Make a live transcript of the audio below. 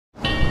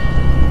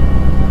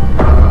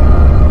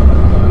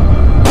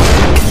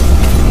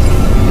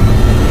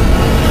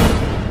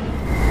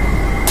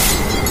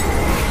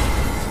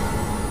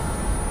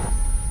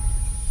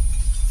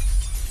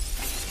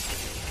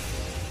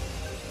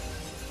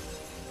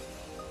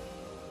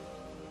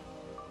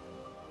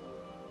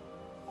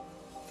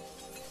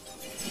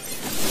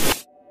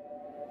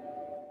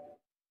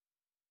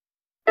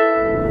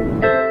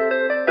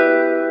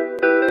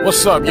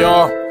What's up,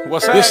 y'all?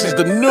 This is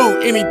the new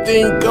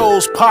Anything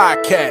Goes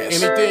podcast.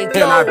 Anything goes.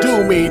 And I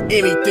do mean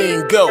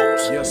anything goes.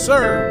 Yes,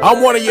 sir.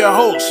 I'm one of your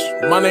hosts.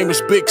 My name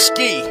is Big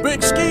Ski.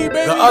 Big Ski, baby.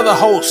 The other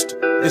host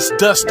is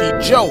Dusty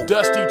Joe.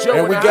 Dusty Joe.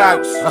 And we got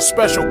a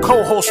special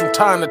co-host from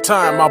time to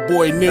time, my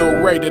boy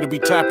Neil Ray, that'll be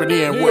tapping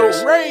in with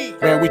us. Ray.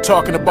 Man, we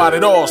talking about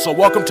it all. So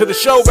welcome to the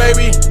show,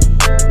 baby.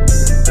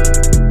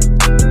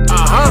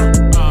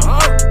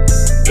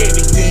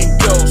 Anything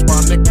goes,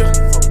 my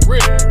nigga. For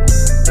real.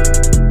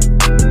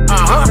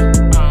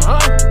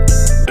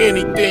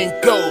 Anything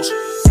goes.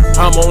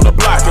 I'm on the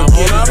block and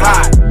getting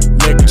hot.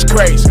 Niggas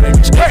crazy.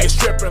 Niggas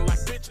stripping like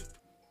bitches.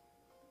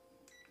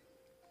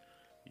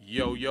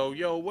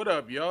 Yo, what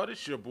up, y'all?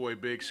 This your boy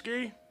Big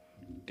Ski.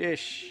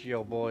 This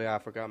your boy, I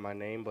forgot my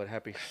name, but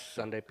happy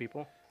Sunday,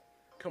 people.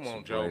 Come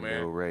on, Joe,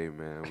 man. No Ray,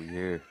 man. We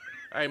here.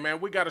 Hey,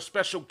 man, we got a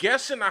special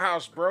guest in the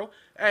house, bro.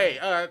 Hey,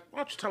 why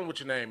don't you tell him what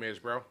your name is,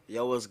 bro?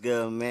 Yo, what's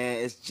good, man?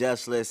 It's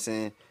Just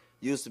Listen.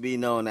 Used to be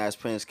known as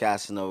Prince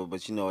Casanova,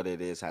 but you know what it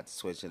is. Had to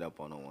switch it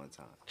up on one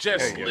time.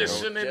 Just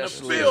listen in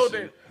the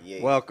building.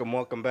 Yeah.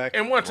 Welcome back.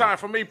 And one time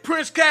for me,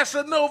 Prince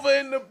Casanova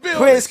in the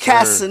building. Prince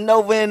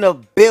Casanova in the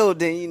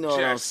building. You know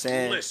what I'm Just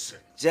saying? listen.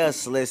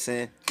 Just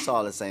listen. It's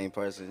all the same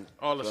person.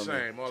 All the Feel me?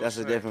 same. Just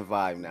a different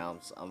vibe now.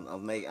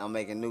 I'm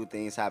making new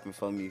things happen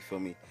for me. You feel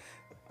me?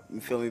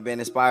 You feel me? Being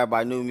inspired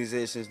by new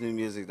musicians, new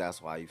music.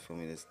 That's why you feel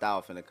me. The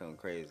style finna come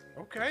crazy.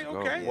 Okay.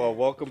 Yeah. Well,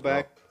 welcome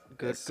back.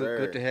 Yes,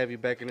 Good to have you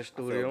back in the I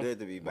studio. feel good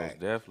to be Most back.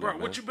 definitely. Bro,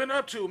 man. what you been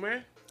up to,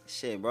 man?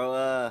 Shit,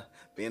 bro.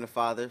 Being a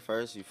father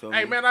first. You feel me?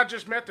 Hey, man, I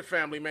just met the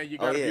family, man. You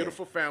got a yeah.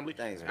 beautiful family.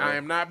 Thanks, bro. I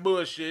am not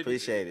bullshit.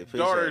 Appreciate it.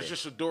 Daughter Appreciate is it.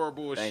 just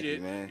adorable as Thank shit.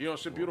 you, man. You know,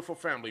 it's a beautiful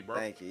family, bro.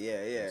 Thank you. Yeah.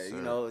 sir.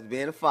 You know,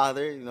 being a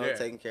father, you know, Yeah.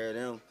 taking care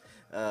of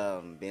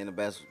them, being the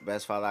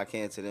best father I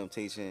can to them,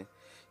 teaching.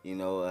 You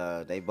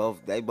know, they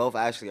both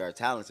actually are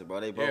talented, bro.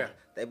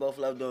 They both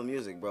love doing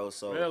music, bro.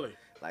 So Really?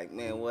 like,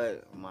 man,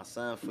 what my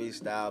son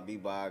freestyle,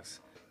 beatbox,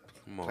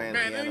 Come on, playing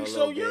Man, piano he's a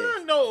so little bit.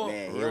 young, though.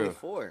 Man, he For only real.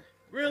 4.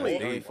 Really?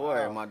 He only 4.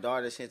 Wow. My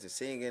daughter's into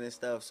singing and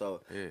stuff,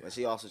 so Yeah. but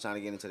she also trying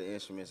to get into the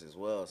instruments as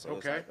well. So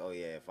it's Okay. like, oh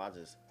yeah, if I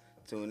just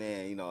tune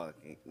in, you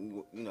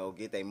know,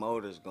 get their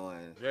motors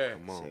going. Yeah.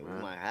 Come on, Shit, we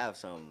man. might have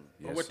something.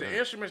 But with the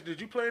instruments,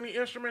 did you play any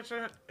instruments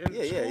in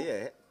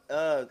school?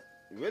 Yeah.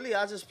 Really,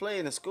 I just play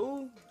in the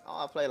school.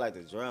 I play like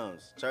the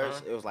drums. Church,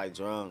 Uh-huh. it was like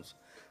drums.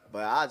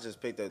 But I just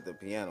picked up the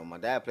piano. My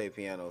dad played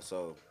piano,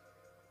 so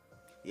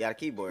he had a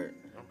keyboard.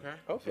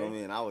 Okay. Feel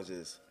me? And I was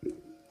just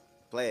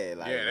playing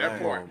like Yeah, that learn.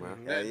 part.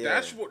 man.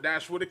 Yeah.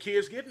 That's where the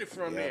kids getting it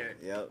from, man.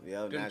 Yep.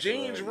 Them natural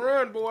jeans learning.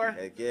 run, boy.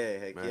 Heck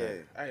yeah.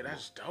 Man. Hey,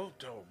 that's dope,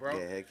 though, bro.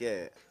 Yeah, heck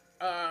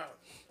yeah.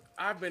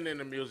 I've been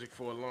into music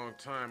for a long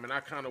time, and I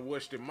kind of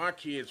wish that my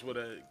kids would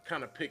have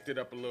kind of picked it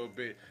up a little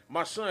bit.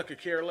 My son could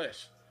care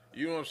less.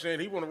 You know what I'm saying?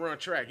 He want to run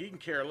track. He can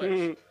care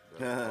less.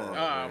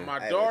 My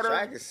Hey, the daughter.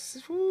 track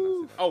is,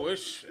 whew. Oh,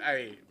 it's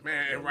hey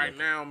man, and right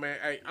now, man,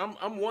 hey,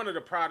 I'm one of the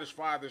proudest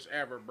fathers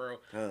ever, bro.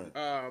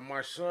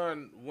 My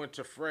son went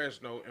to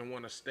Fresno and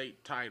won a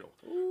state title.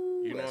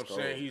 You know what I'm let's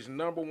saying? go. He's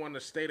number 1 in the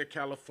state of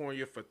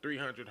California for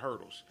 300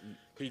 hurdles.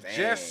 He Dang.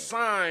 just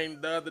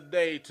signed the other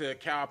day to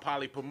Cal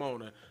Poly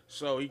Pomona,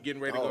 so he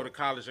getting ready to go to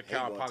college at They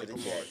Cal going Poly to the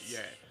Pomona. Jets. Yeah,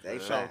 They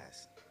So,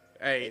 fast.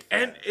 hey,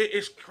 and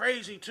it's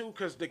crazy too,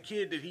 cause the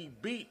kid that he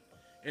beat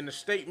in the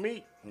state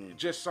meet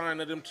just signed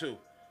to them too.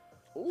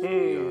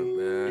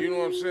 Man. You know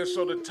what I'm saying?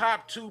 So the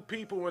top 2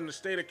 people in the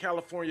state of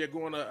California are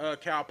going to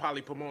Cal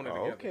Poly Pomona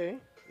together. Okay.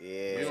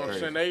 Yeah. You know what I'm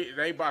saying?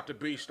 They about to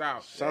beast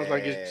out. Sounds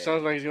like it's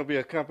gonna be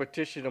a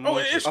competition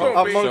amongst it's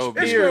gonna be. amongst So It's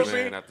big, gonna peers. be.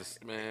 man.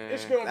 Man.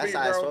 It's gonna That's be,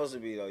 how it's bro. supposed to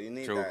be, though. You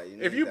need True. that.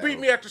 If you beat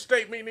me at the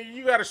state meeting,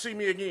 you got to see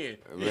me again.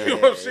 You Yeah, know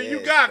what I'm saying? yeah,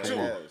 You got straight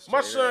to. up, My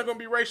straight son up. gonna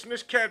be racing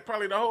this cat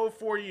probably the whole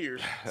 4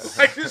 years.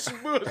 Like this is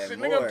bullshit,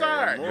 And nigga. more, I'm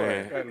tired. and more.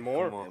 Man. And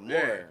more. Come on. And more.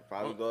 Yeah.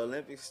 Probably go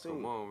Olympics, too.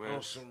 Come on, man.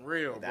 On some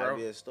real, That'll bro.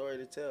 be a story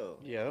to tell.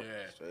 Yeah.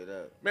 Yeah. Straight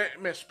up.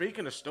 Man,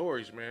 speaking of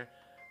stories, man.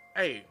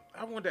 Hey,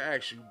 I wanted to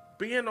ask you,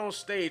 being on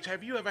stage,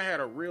 have you ever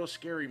had a real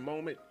scary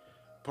moment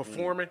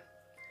performing?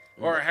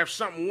 Or have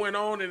something went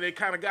on and it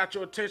kind of got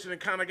your attention and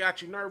kind of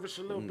got you nervous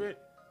a little bit?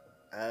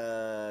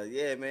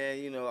 Yeah, man.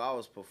 You know, I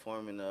was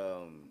performing at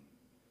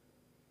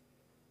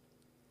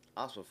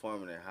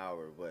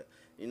Howard, but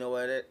you know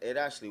what? It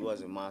actually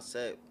wasn't my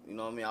set. You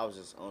know what I mean? I was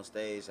just on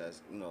stage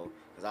as, you know,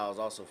 because I was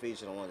also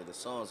featured on one of the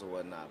songs or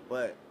whatnot.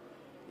 But,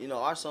 you know,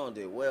 our song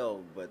did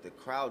well, but the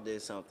crowd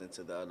did something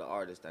to the other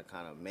artists that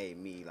kind of made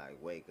me, like,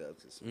 wake up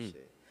to some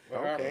shit.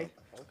 Okay.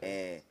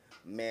 And,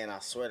 man, I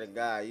swear to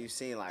God, you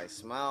seen, like,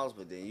 smiles,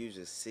 but then you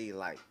just see,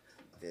 like,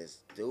 this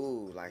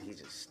dude, like, he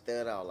just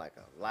stood out like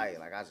a light.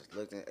 Like, I just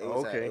looked at it.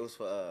 It was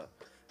for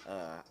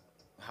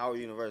Howard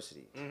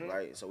University,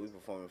 right? So we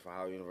performing for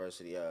Howard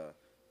University.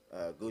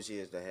 Gucci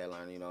is the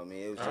headliner, you know what I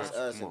mean? It was just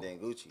us and then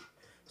Gucci.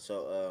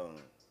 So,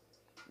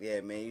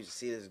 yeah, man, you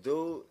see this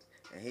dude,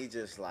 and he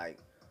just like,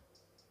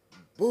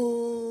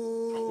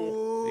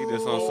 boo. He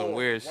just on some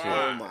weird shit.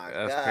 Oh my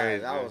That's God.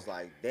 crazy. I was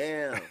like,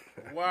 damn.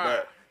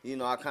 Wow. you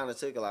know, I kind of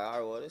took it like, all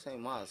right, well, this ain't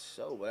my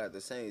show, but at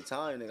the same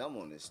time, nigga, I'm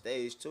on the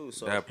stage too.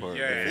 So That part,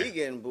 Yeah. if he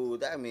getting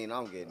booed, that mean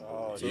I'm getting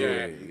booed too.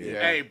 Yeah. You get me?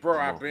 Hey, bro,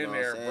 Come I've on. been You know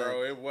there, what I'm saying?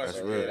 bro. It wasn't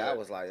That's Yeah, real.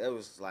 that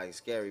was like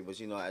scary, but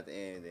you know, at the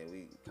end, then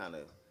we kind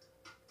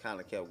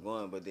of kept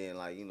going. But then,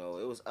 like, you know,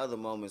 it was other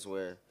moments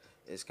where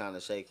it's kind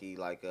of shaky.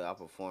 Like I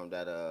performed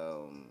at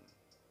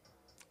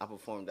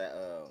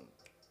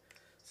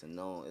it's in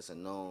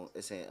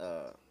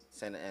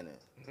Santa Ana.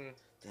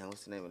 Damn,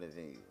 what's the name of the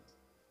venue?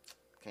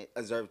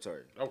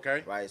 Observatory.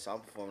 Okay. Right, so I'm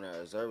performing at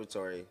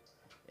Observatory,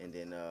 and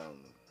then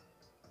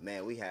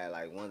man, we had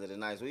like one of the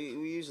nights. We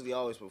usually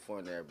always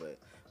perform there, but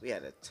we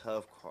had a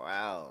tough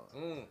crowd.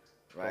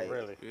 Right,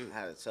 really?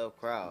 Had a tough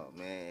crowd,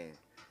 man.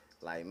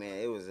 Like, man,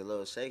 it was a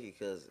little shaky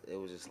because it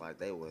was just like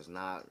they was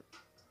not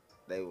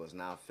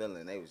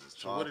feeling. They was just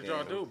So talking. what did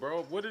y'all do,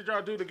 bro? What did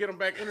y'all do to get them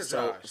back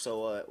energized?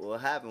 So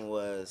what happened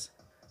was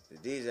the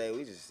DJ,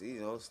 we just, you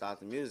know, stopped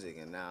the music,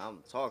 and now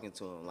I'm talking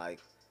to him like,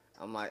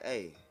 I'm like,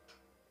 hey,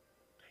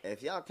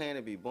 if y'all came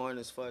to be boring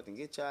as fuck, then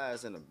get your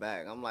ass in the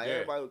back. I'm like, Yeah.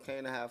 everybody who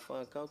came to have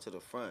fun, come to the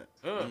front.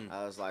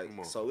 I was like, Come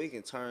on. so we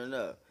can turn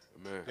up.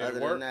 Man. Did it Other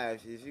work? than that,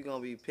 if you're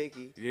gonna be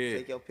picky, Yeah.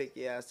 take your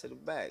picky ass to the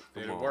back.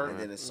 Did Come it on, work? And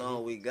then the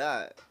song we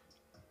got,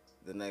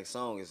 the next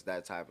song is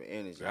that type of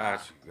energy.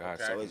 Got you.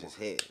 Okay. So it just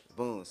hit,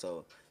 boom.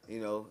 So, you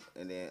know,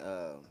 and then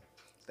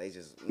they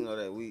just, you know,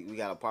 that we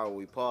got a part where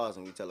we pause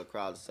and we tell the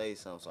crowd to say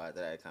something. So after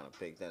that, it kind of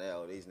picked that.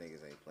 Oh, these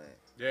niggas ain't playing.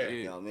 Yeah.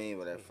 You know what I mean?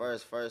 But that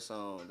first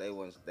song, they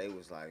was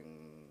like,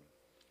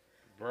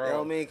 Bro. you know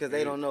what I mean? Because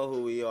they don't know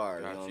who we are.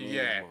 You know Got what I you. mean?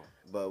 Yeah. Come on.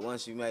 But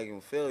once you make them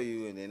feel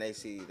you, and then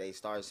they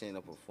start seeing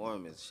the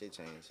performance, shit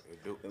change.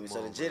 It do. I mean, Come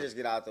so the on, jitters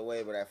get out the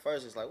way, but at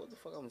first it's like, what the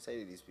fuck I'm gonna say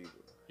to these people?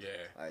 Yeah.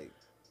 Like, you know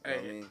Hey,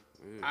 what I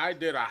mean? I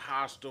did a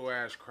hostile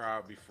ass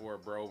crowd before,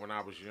 bro, when I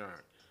was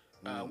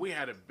young. We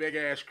had a big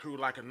ass crew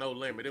like a No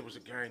Limit. It was a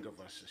gang of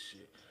us and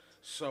shit.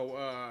 So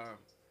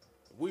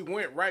we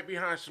went right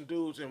behind some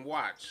dudes in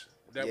Watts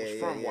that was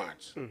from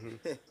Watts.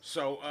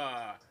 So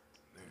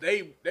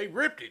they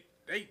ripped it.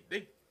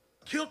 They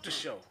killed the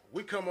show.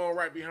 We come on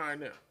right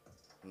behind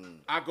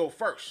them. I go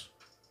first.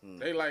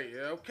 They like,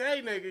 yeah,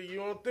 okay, nigga,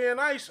 you on thin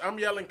ice. I'm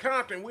yelling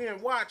Compton. We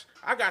in Watts.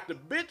 I got the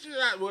bitches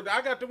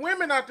I got the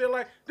women out there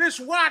like, this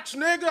Watts,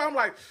 nigga. I'm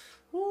like,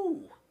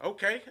 ooh,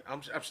 okay.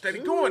 I'm steady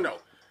going though.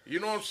 You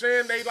know what I'm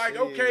saying? They like,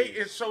 okay.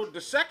 And so the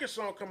second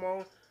song come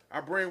on,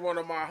 I bring one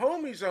of my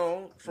homies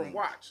on from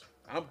Watts.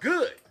 I'm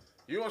good.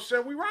 You know what I'm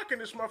saying? We rocking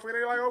this motherfucker.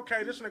 They like,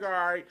 okay, this nigga all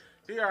right.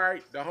 He all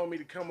right. The homie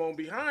to come on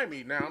behind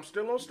me. Now I'm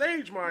still on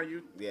stage, mind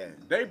you. Yeah.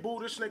 They boo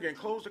this nigga and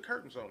close the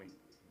curtains on him.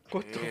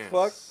 What the Damn.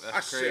 fuck? I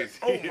That's said, crazy.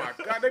 oh my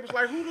God. They was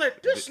like, who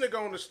let this nigga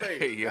on the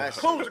stage? Yeah.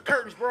 Close the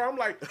curtains, bro. I'm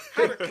like,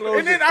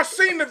 and then I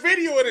seen the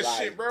video of this Like,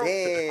 shit, bro.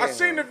 damn. I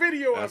seen the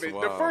video That's of it.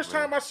 The wild, first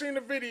man. time I seen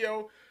the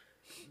video,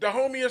 the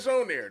homie is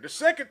on there. The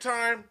second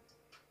time,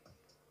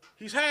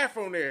 he's half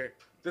on there.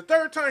 The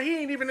third time, he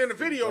ain't even in the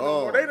video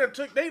no more. They done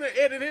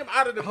edited him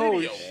out of the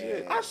Holy video.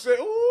 shit. I said,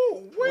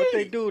 ooh, wait. What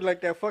they do,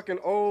 like that fucking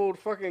old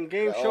fucking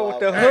game show with Oh,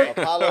 the hook?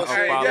 Apollo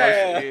Hey, Follow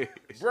yeah. shit.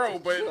 Bro,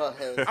 but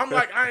I'm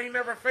like, I ain't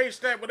never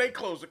faced that, but they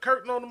closed the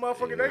curtain on the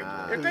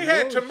motherfucker. If they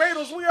had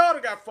tomatoes, we all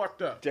got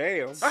fucked up.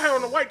 Damn. I had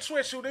on a white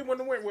sweatsuit, they wouldn't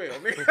have went well.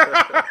 nigga.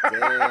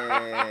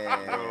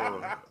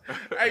 Damn.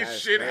 Hey, That's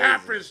shit crazy.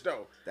 happens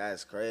though.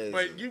 That's crazy.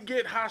 But you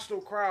get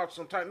hostile crowds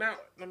sometimes. Now,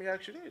 let me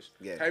ask you this.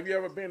 Yeah. Have you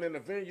ever been in a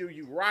venue,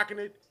 you rocking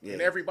it, and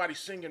Yeah. everybody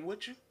singing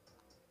with you?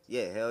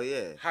 Yeah, hell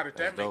yeah. How did that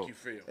That's make dope. you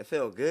feel? It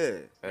felt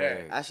good.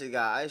 Hey. I actually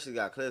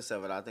got clips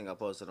of it. I think I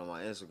posted on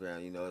my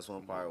Instagram. You know, it's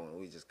one part when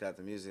we just cut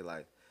the music.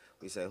 Like,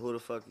 we say, "Who the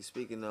fuck you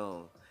speaking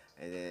on?"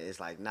 And then it's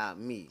like, "Not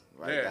me,"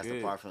 right? Yeah. That's the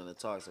Yeah. part from the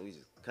talk. So we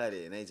just cut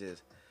it, and they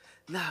just,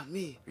 "Not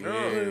me."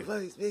 Yeah. Who the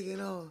fuck you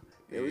speaking on?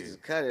 And we Yeah.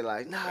 just cut it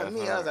like, "Not That's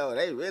me." I was hard. like, "Oh,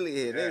 they really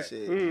hit this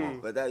Yeah.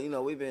 shit." But that, you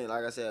know, we've been,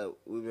 like I said,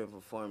 we've been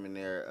performing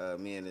there.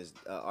 Me and this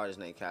artist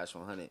named Cash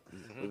 100.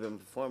 We've been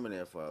performing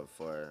there for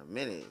a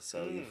minute.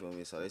 So you feel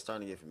me? So they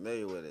starting to get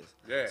familiar with us.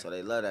 Yeah. So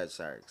they love that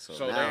shark. So,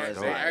 So now they it's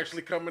they like,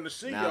 actually coming to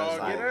see now y'all it's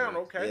get like- down,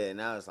 okay? Yeah,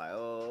 now it's like,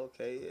 oh,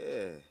 okay,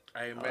 yeah.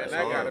 Hey man, that's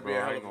that hard, gotta bro. be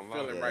a I hell ain't of a gonna lie.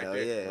 feeling Yeah, right hell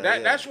there. yeah, hell That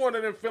yeah. that's one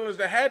of them feelings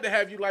that had to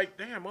have you like,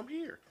 damn, I'm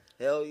here.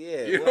 Hell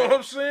yeah. You know well, what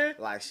I'm saying?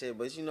 Like shit,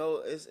 but you know,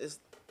 it's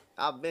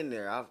I've been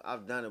there.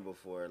 I've done it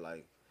before.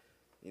 Like,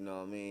 you know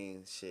what I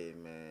mean? Shit,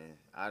 man.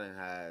 I done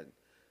had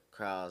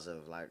crowds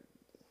of like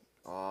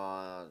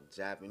all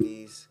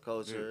Japanese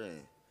culture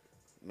and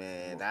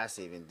man, that's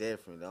even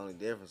different. The only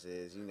difference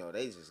is, you know,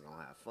 they just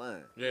gonna have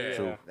fun. Yeah.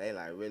 True. They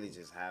like really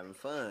just having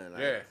fun.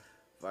 Like, Yeah.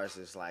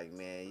 Versus like,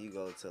 man, you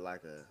go to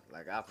like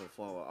I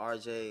perform with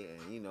RJ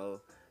and you know,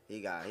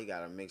 he got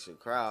a mixed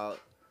crowd.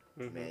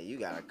 Man, you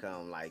gotta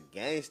come like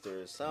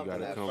gangster or something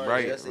gotta at come first,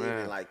 right, just to man.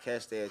 even like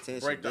catch their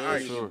attention. Break the then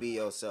ice. you Sure. can be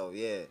yourself,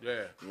 yeah.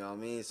 Yeah. You know what I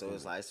mean? So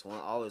it's like it's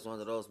always one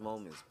of those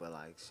moments. But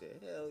like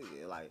shit, hell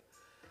yeah, like.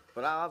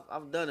 But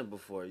I've done it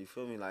before. You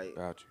feel me? Like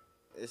Got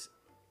you.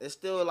 it's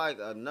still like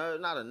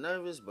not a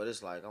nervous, but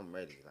it's like I'm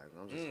ready. Like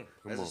I'm just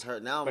Come just on.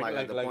 hurt. Now I'm Like-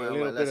 like at the like a point I'm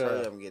little like let's bit hurry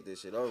of- up and get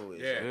this shit over with.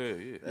 Yeah. Yeah,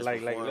 yeah. Let's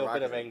Like a perform, little rock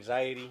bit of it.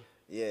 anxiety.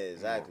 Yeah,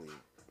 exactly.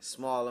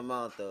 small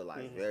amount though,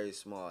 like very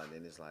small. And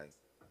then it's like,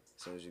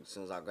 as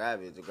soon as I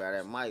grab it, to grab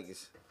that mic,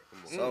 it's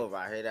over.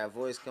 I hear that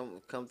voice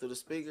come through the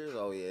speakers.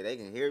 Oh yeah, they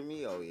can hear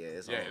me. Oh yeah,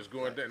 it's on. It's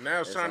going down.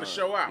 Now it's time on. to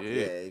show out.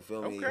 Yeah, you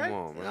feel me? Okay. Come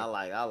on, man.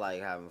 And I like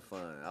having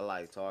fun. I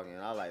like talking.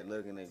 I like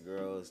looking at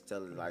girls,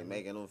 like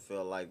making them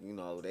feel like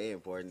they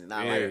important.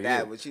 Not like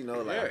that, but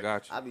like I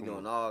got you. I be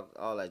doing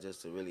all that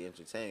just to really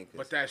entertain.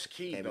 But that's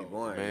key can't though. be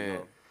boring, Man,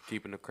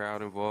 keeping the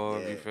crowd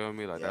involved. You feel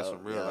me? Like that's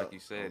some real, like you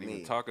said.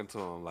 Even talking to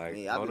them, like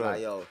I be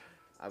like, yo.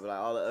 I be like,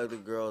 all the other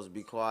girls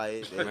be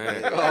quiet. Man.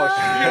 You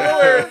know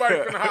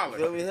everybody can holler.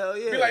 Feel me? Hell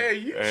yeah. Be like, hey,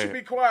 you should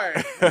be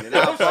quiet. And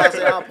I'll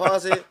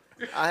pause it.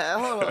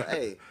 Hold on,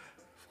 hey.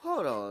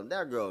 Hold on,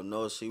 that girl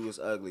knows she was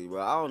ugly,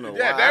 bro. I don't know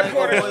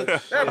why.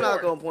 I'm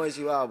not gonna point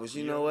you out, but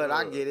you know what?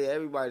 I get it.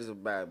 Everybody's a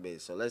bad bitch,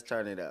 so let's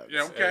turn it up.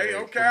 Yeah,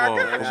 okay. Come on,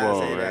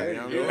 man.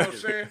 man. You know what I'm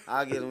saying?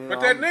 I'll get him. But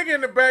that nigga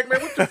in the back,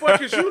 man, what the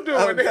fuck is you doing?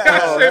 Okay,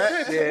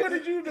 I said, what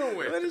did you doing?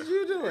 What did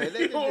you doing?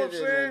 You know what I'm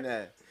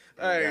saying?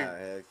 Hey,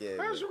 Heck yeah,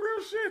 that's some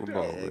real shit,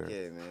 though. on, heck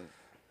yeah, man.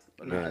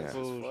 But it's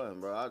just fun,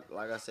 bro.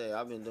 Like I said,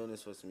 I've been doing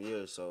this for some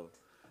years, so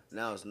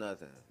now it's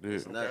nothing.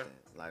 It's nothing.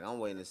 Like I'm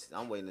waiting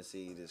to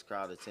see this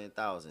crowd of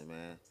 10,000,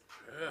 man.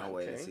 Yeah, I'm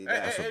waiting to see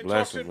that. That's a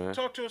blessing, man.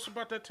 Talk to us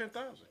about that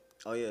 10,000.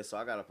 Oh yeah, so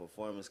I got a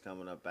performance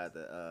coming up at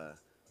the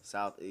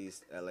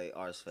Southeast LA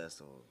Arts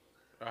Festival.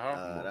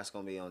 That's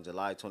gonna be on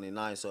July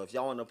 29th. So if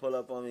y'all want to pull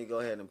up on me, go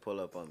ahead and pull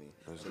up on me.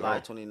 July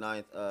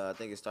 29th. I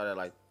think it started at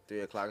like 3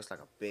 o'clock. It's like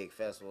a big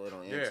festival. It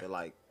don't end till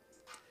like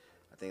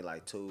I think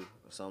like 2 or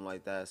something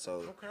like that.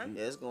 So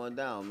yeah, it's going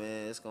down,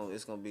 man. It's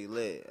gonna be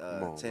lit.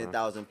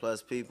 10,000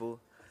 plus people.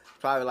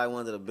 Probably like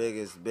one of the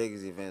biggest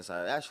events.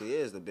 Actually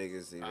is the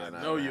biggest event.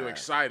 I know you're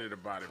excited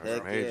about it, bro.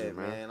 Heck yeah,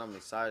 man. I'm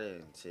excited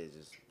and shit.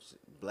 Just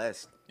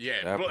blessed.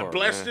 Yeah,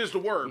 blessed is the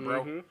word,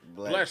 bro.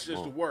 Blessed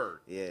is the word.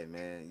 Yeah,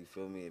 man. You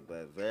feel me?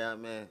 But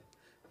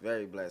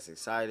very blessed,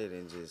 excited,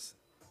 and just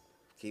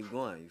keep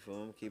going. You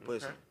feel me? Keep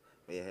pushing.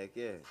 But yeah, heck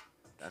yeah.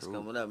 That's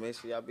coming up. Make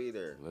sure y'all be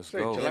there. Let's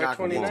go. July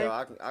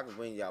 29th. I can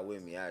bring y'all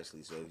with me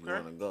actually. So if you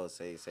want to go,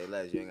 say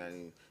less. You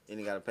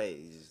ain't gotta pay.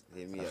 You just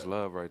hit me up. That's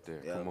love right there.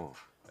 Come on.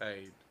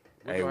 Hey,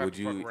 we're gonna have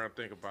to fuck around and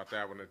think about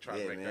that one and try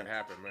to make that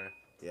happen, man.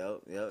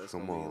 Yep. It's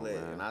gonna be lit.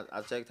 Man. And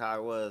I checked how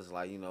it was,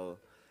 like, in the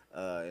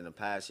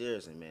past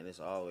years, and man, it's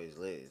always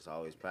lit. It's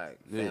always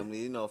packed. Yeah.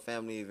 Family,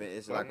 family event.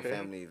 It's like a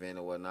family event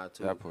or whatnot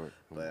too. That part.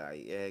 But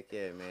heck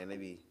yeah, man, it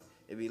be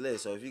lit.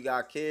 So if you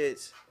got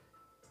kids,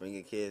 bring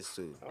your kids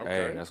too.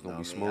 Hey, that's gonna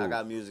be smooth. I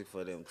got music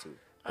for them too.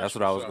 That's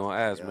what I was gonna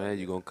ask, man.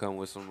 You gonna come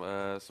with some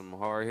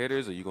hard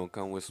hitters, or you gonna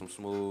come with some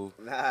smooth?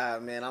 Nah,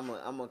 man. I'm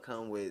gonna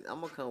come with.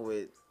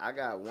 I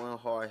got one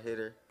hard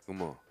hitter.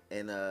 Come on.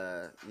 And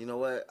you know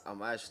what?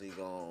 I'm actually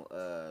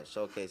gonna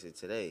showcase it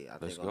today. I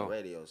think on the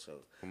radio show.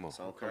 Come on.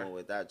 So I'm coming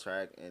with that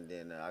track, and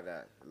then I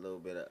got a little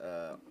bit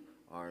of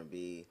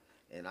R&B,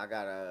 and I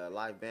got a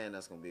live band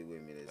that's gonna be with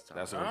me this time.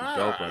 That's gonna be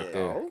dope right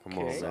there. Okay. Come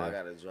on, So man. I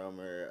got a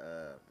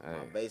drummer.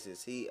 My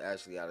bassist, he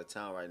actually out of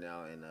town right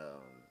now, and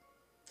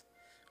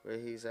where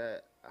he's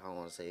at, I don't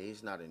want to say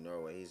he's not in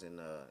Norway. He's in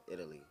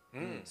Italy.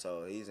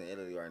 So he's in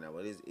Italy right now,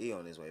 but he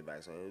on his way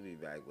back, so he'll be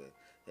back. But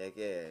heck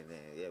yeah, and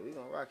then we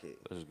gonna rock it.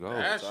 Let's go.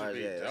 That should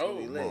be It's dope.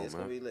 gonna be lit. It's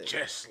gonna be lit.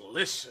 Just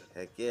listen.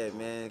 Heck yeah,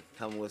 man.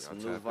 Come with some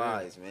new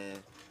vibes,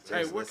 man.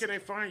 Hey, where can they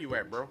find you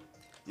at, bro?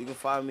 You can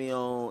find me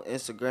on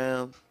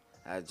Instagram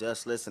at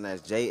Just Listen.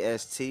 That's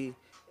JSTLSZN.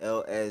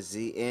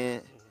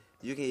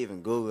 You can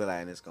even Google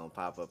that and it's gonna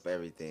pop up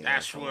everything.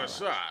 That's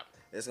what's up.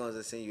 It's gonna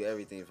just send you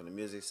everything from the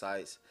music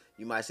sites.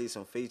 You might see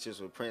some features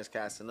with Prince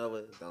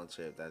Casanova. Don't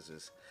trip. That's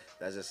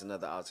just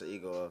another alter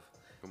ego of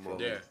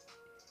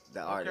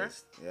the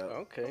artist. Yep.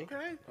 Okay.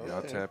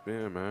 Y'all tap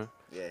in, man.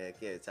 Yeah,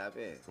 heck yeah, tap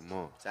in. Come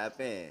on. Tap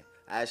in.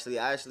 I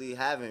actually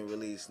haven't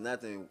released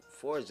nothing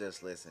for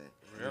Just Listen.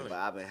 Really? But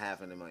I've been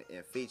having them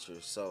in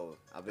features. So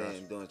I've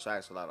been doing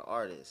tracks with a lot of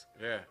artists.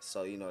 Yeah.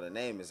 So, the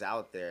name is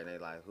out there and they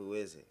like, who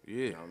is it? Yeah.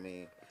 You know what I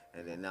mean?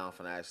 And then now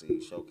I'm finna actually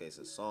showcase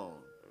a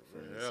song.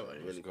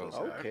 Really cool.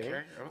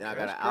 Okay. Then I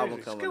got an album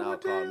coming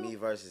out called Me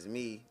Versus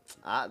Me.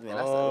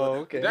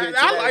 Okay.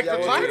 I like the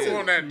title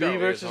on that though. Me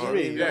versus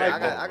me.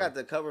 Yeah. I got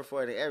the cover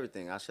for it and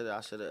everything. I should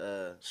have.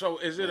 So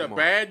is it a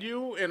bad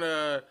you and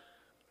a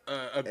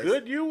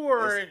good you,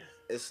 or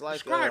it's like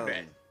describe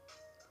that?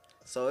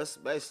 So it's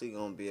basically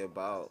gonna be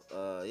about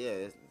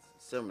it's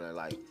similar.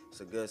 Like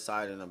it's a good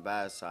side and a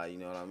bad side. You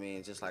know what I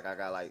mean? Just like I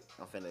got like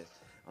I'm finna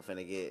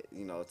get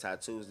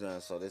tattoos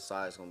done. So this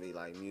side's gonna be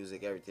like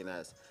music, everything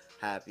that's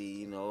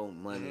happy,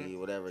 money,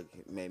 whatever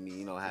made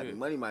me, happy. Yeah.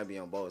 Money might be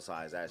on both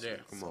sides actually. Yeah,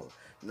 come on.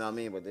 You know what I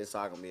mean? But this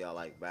side gonna be all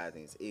like bad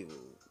things, evil,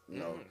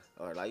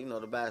 or like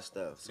the bad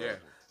stuff. So, Yeah.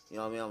 You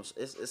know what I mean?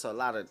 It's a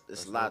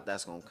lot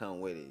that's gonna come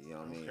with it. You know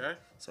what I mean? Okay.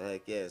 So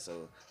heck yeah.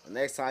 So the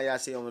next time y'all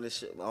see him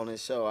on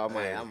this show, I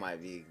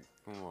might be.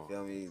 Come on.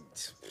 Feel me?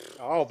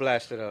 All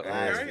blasted up.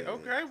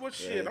 Okay. Well,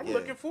 shit. I'm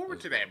looking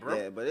forward to that, bro.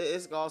 Yeah, but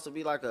it's gonna also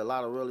be like a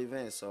lot of real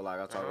events. So like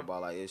I talk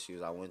about like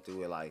issues I went through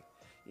with like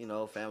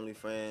family,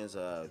 friends,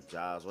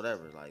 jobs,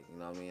 whatever. Like, you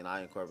know what I mean?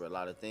 I incorporate a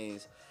lot of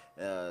things.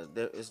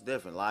 It's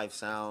different. Live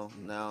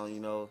sound now, you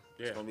know.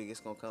 Yeah. It's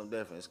gonna come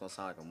different. It's gonna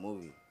sound like a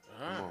movie.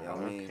 Ah, You know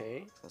what I mean?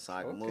 Okay. It's gonna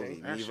sound like a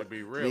movie. That should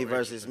be real Me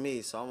versus interesting.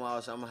 me. So I'm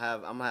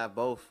gonna have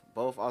both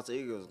alter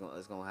egos.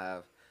 It's gonna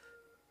have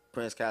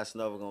Prince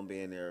Casanova gonna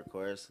be in there, of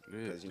course,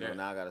 because you know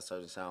now I got a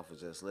certain sound for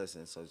Just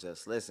Listen. So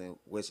Just Listen,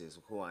 which is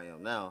who I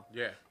am now.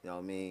 Yeah. You know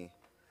what I mean?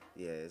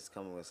 Yeah, it's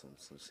coming with some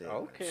shit.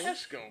 Okay.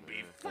 That's gonna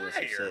be Coming with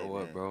some fire. shit,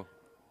 What, man. bro?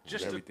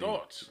 Just Everything, the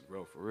thoughts.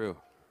 bro. For real.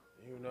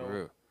 You For know.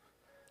 real.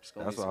 It's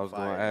gonna That's be what I some was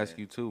gonna fire, ask man.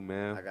 you too,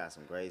 man. I got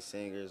some great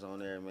singers on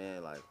there,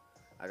 man. Like,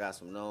 I got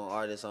some known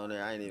artists on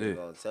there. I ain't even Yeah.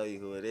 gonna tell you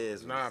who it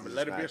is. Nah, You but just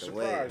let it be a got to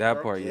wait. surprise. That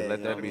bro. part, Yeah, let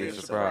you that know, be be a a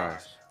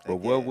surprise. But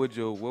Heck what yeah.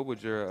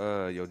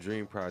 would your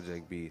dream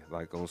project be?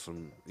 Like on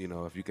some, you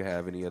know, if you could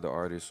have any other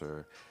artist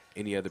or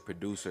any other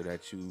producer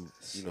that you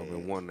know been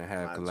Shit, wanting to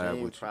have my collab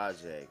dream with you.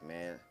 project,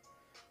 man.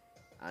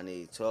 I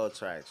need 12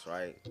 tracks,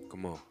 right?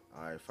 Come on.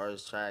 All right,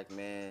 first track,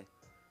 man.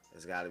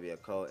 It's got to be a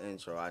cold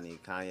intro. I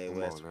need Kanye Come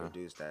West on to now.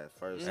 produce that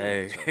first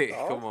Hey, intro. hey,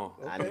 come on.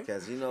 Okay.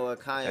 Because you know what,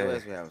 Kanye Hey.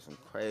 West be having some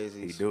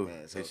crazy He shit, do.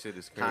 man. So His shit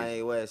is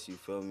crazy. Kanye West, you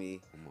feel me?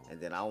 Come on. And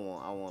then I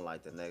want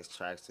like the next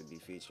tracks to be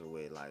featured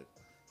with like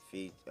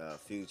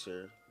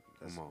Future.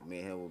 'Cause Come on. me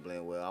and him will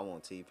blend well. I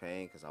want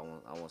T-Pain because I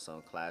want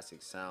some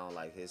classic sound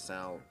like his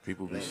sound.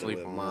 People be blended sleeping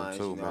with on him mine,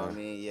 too, you know man. what I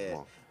mean? Yeah. Come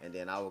on. And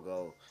then I will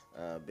go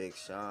Big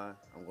Sean.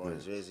 I'm going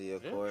Drizzy,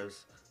 of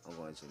course. I'm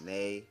going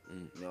Janae.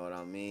 You know what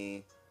I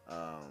mean?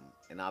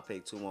 And I'll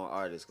pick 2 more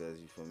artists because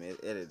you feel me.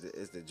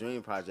 It's the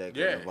dream project.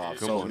 Yeah, It involves it's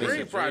Come so on, the this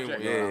many. dream is a dream,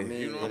 project. You know what I yeah. mean?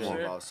 You know what It I'm saying?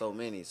 involves so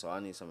many. So I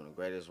need some of the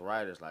greatest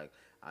writers. Like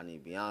I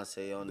need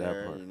Beyonce on That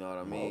there. part. You know what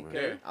I Come mean? on,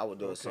 man. Yeah. I would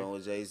do a song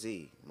with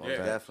Jay-Z. Most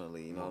Yeah.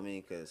 definitely. You know what I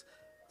mean? Because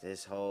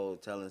this whole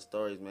telling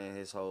stories, man,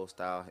 his whole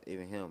style,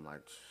 even him, like,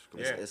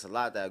 Yeah. it's a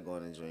lot that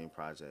going in Dream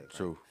Project. Like,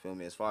 True. feel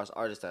me? As far as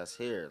artists that's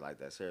here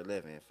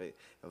living,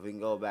 if we can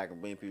go back and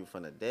bring people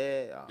from the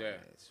dead, oh, Yeah. man,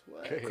 it's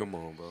what? Come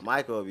on, bro.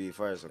 Michael will be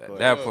first, of course.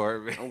 That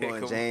part, man. I'm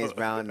going Come James on.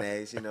 Brown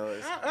next, you know.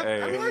 It's, I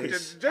Hey. like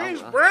it.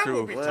 James I'm- Brown True.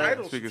 will be What?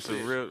 titled. Speaking some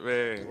some shit. real,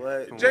 man.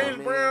 What? Come James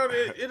on. Brown,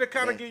 it'll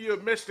kind of Yeah. give you a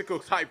mystical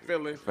type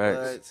feeling.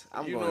 Facts. But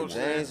I'm You know going what I'm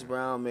saying? James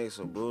Brown mixed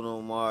with Bruno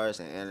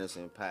Mars and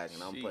Anderson .Paak,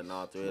 and I'm putting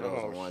all 3 of those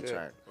Oh, on one shit.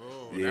 track.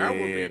 Oh, Yeah, that would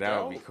be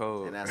that would be dope.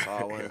 cold. And that's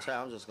all one track.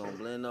 I'm just gonna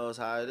blend those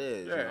how it is. Yeah,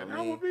 you know what that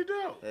I mean? would be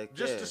dope. Heck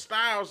Just yeah. the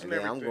styles and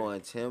And then everything. I'm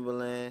going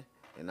Timberland,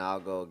 and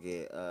I'll go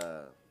get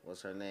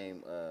what's her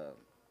name?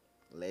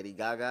 Lady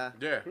Gaga,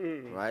 Yeah.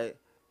 right?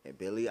 And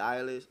Billie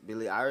Irish.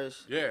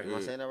 Yeah. Am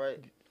I saying that right?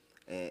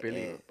 And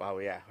Billy. Oh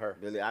yeah, her.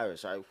 Billie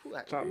Irish, right? Whew,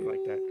 Something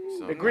like that. The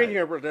Something green like-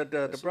 hair,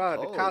 the She broad,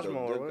 the cold, Cosmo, the-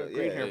 or what? the-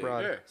 Green yeah, hair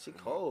broad. Yeah. she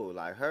cold.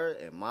 Like her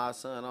and my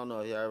son. I don't know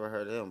if you ever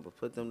heard of him, but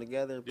put them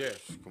together, Yeah.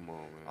 Come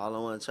on, man. all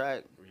on one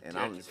track, and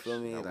I'm just feel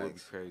me That like would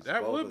be crazy.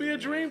 That would be a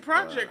vocals, dream man.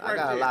 project I right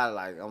got there. a lot of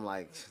like I'm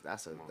like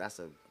that's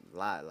a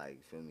lot like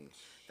feel me.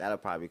 That'll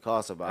probably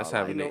cost about That's like,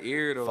 having the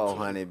ear though.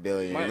 400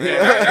 billion. My-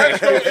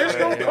 It's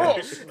gonna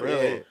cost.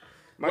 Really?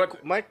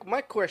 But-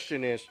 My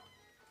question is,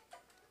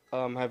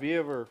 have you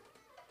ever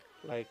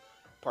like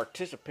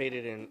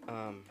participated in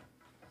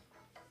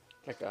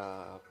like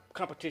a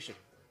competition,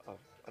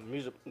 a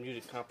music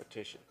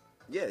competition?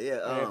 Yeah.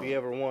 Have you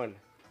ever won?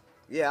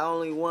 Yeah, I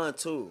only won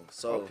 2.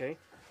 So Okay.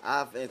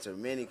 I've entered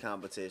many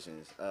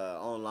competitions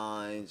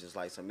online, just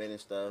like submitting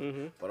stuff,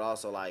 but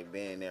also like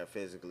being there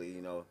physically,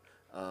 you know.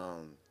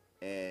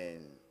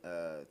 And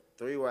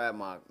 3 were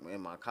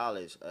in my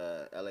college,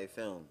 LA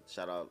Film.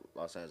 Shout out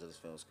Los Angeles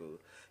Film School.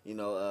 You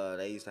know,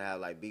 they used to have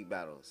like beat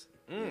battles.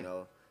 You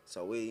know,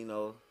 so we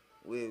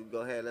go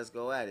ahead, let's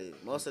go at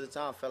it. Most of the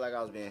time, I felt like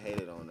I was being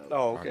hated on though.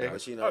 Oh, okay.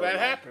 But you know, Oh, that like,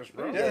 happens,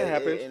 bro. Yeah, it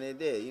happens. and it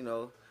did. You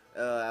know,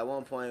 at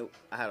one point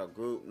I had a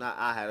group. Not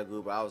I had a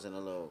group. But I was in a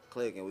little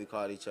clique, and we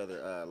called each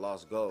other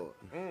Lost Gold.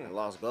 And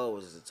Lost Gold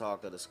was the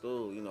talk of the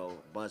school. You know,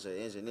 a bunch of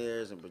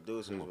engineers and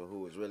producers who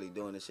was really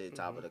doing this shit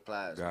top of the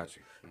class. Got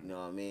you. You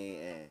know what I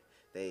mean? And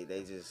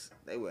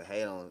they would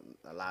hate on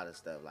a lot of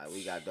stuff. Like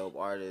we got dope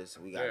artists,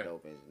 we got Yeah.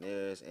 dope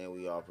engineers, and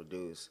we all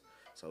produce.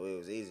 So it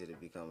was easy to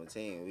become a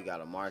team. We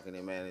got a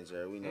marketing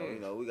manager. We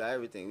know, we got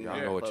everything. We Y'all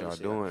know know what y'all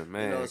publishing. doing,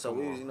 man. You know, so Come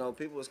we, on. you know,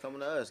 people was coming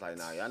to us like,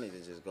 nah, y'all need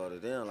to just go to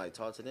them, like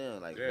talk to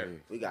them, like Yeah.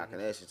 we got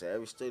connections to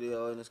every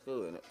studio in the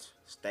school, and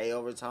stay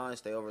overtime,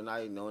 stay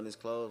overnight, knowing it's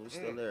closed, we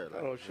still there.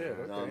 Like, Oh, shit,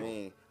 You know what I okay.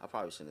 mean? I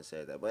probably shouldn't have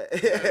said that, but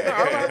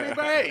I mean,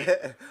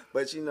 babe.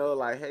 but you know,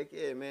 like heck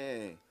yeah,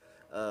 man.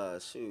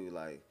 Shoot,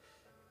 like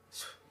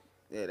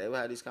yeah, they would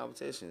have these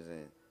competitions,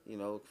 and you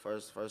know,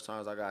 first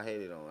times I got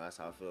hated on. That's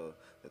how I feel.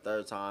 The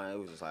 3rd time, it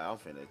was just like I'm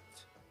finna.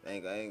 I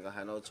ain't gonna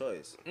have no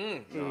choice.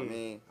 You know what I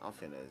mean? I'm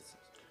finna.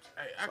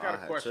 Hey, I So got I a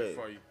had question trade.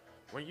 for you.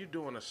 When you're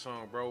doing a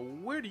song, bro,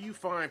 where do you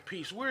find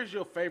peace? Where's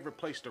your favorite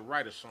place to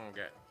write a song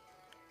at?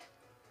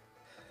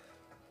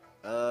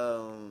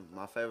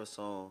 My favorite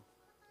song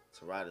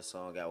to write a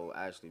song at will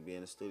actually be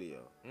in the studio.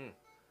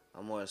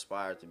 I'm more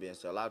inspired to be in the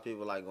studio. A lot of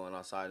people like going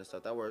outside and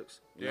stuff. That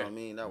works. You know Yeah. what I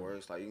mean? That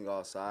works. Like you can go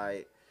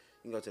outside,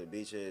 you can go to the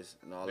beaches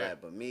and all Yeah.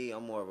 that. But me,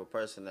 I'm more of a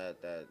person that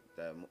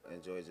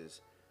enjoys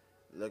just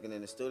looking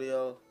in the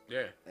studio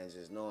Yeah. and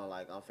just knowing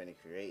like I'm finna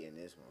create in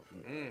this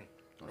motherfucker.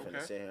 I'm finna Okay.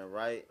 sit here and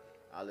write,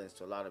 I listen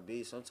to a lot of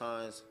beats.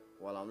 Sometimes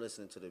while I'm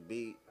listening to the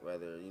beat,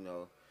 whether, you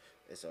know,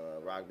 it's a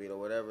rock beat or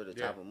whatever, the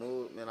type of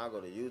mood, man, I go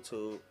to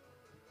YouTube,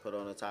 put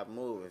on the type of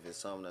move. If it's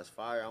something that's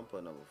fire, I'm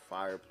putting up a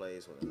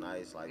fireplace with a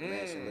nice, like,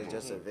 mansion,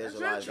 just to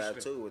visualize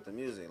that, too, with the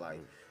music. Like,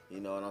 you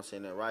know, and I'm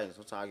sitting there writing.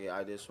 Sometimes I get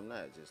ideas from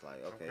that. Just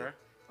like, okay.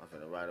 I'm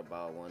finna write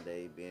about one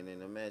day being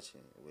in a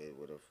mansion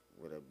with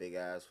a big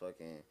ass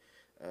fucking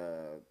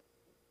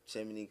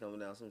chimney coming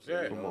down, some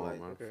shit. You know,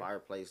 like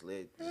fireplace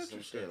lit,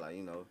 some shit, like,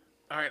 you know.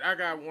 All right, I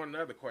got one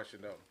other question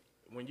though.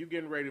 When you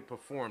getting ready to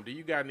perform, do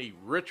you got any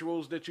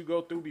rituals that you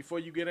go through before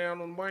you get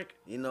down on the mic?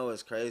 You know,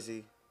 it's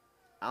crazy.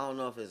 I don't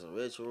know if it's a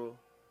ritual,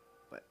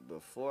 but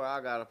before I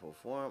gotta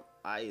perform,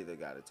 I either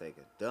gotta take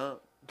a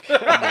dump. I'm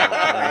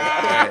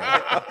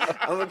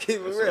gonna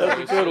keep it real.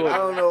 I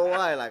don't know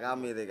why. Like, I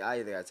either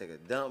gotta take a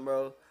dump,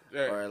 bro,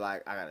 or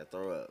like I gotta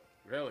throw up.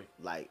 Really?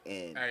 Like,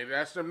 and hey,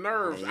 that's them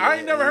nerves. I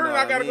ain't never heard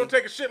I gotta go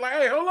take a shit. Like,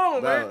 hey, hold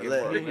on, bro,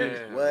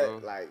 man.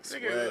 What? Like,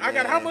 nigga, I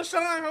got how much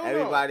time? Hold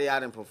Everybody I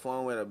done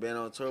performed with or been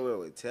on tour with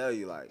would tell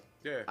you, like,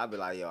 I'd be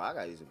like, yo, I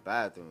gotta use the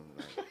bathroom.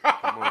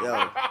 Like,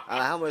 yo,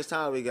 how much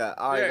time we got?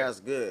 All right,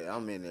 that's good.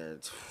 I'm in there.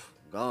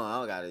 Gone. I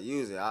don't gotta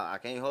use it. I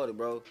can't hold it,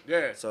 bro.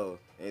 Yeah. So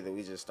either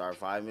we just start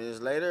 5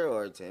 minutes later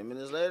or 10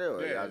 minutes later,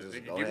 or y'all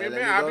just go ahead and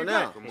let me go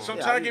now.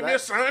 Sometimes give me a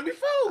sign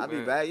before. I'll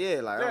be back.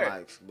 Yeah. Like, I'm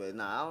like, but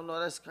nah, I don't know.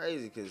 That's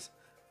crazy because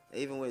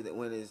even when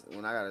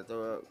I gotta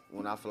throw up,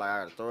 when I feel like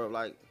I gotta throw up,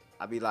 like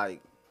I be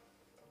like,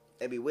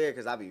 it'd be weird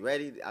because I be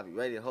ready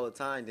the whole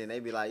time. Then they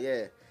be like,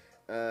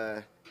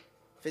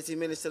 15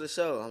 minutes to the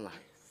show. I'm like,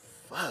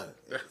 fuck.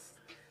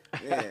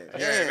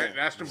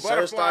 That's the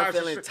butterflies. Start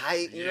feeling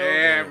tight, you know.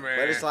 Yeah, man.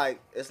 But it's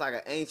like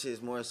an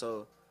anxious more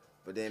so.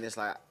 But then it's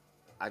like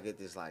I get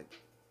this like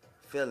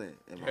feeling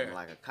in my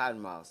like a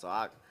cotton mouth. So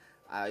I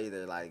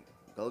either like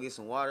go get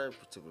some water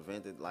to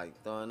prevent it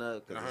like throwing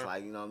up because it's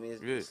like, you know what I mean.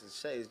 It's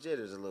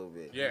jitters a little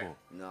bit. Yeah.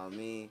 You know what I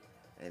mean.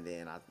 And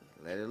then I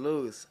let it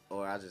loose,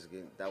 or I just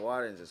get that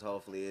water and just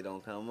hopefully it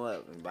don't come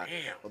up. And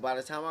but by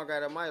the time I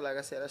grab that mic, like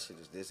I said, that shit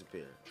just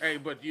disappear. Hey,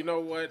 but you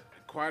know what?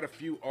 Quite a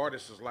few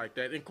artists is like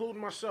that,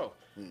 including myself.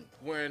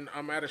 When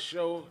I'm at a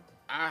show,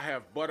 I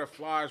have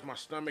butterflies, my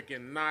stomach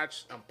in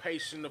knots, I'm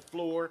pacing the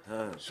floor.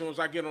 As soon as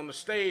I get on the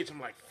stage,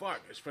 I'm like, fuck,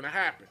 it's finna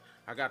happen.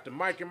 I got the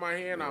mic in my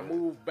hand, I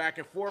move back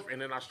and forth,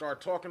 and then I start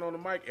talking on the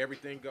mic,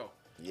 everything go.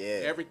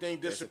 Yeah. Everything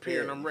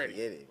disappear, and I'm ready.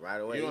 Get it right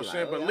away. You know what I'm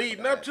saying? But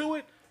leading up to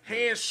it,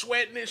 hands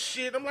sweating and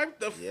shit. I'm like, what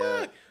the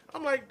fuck?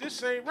 I'm like,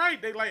 this ain't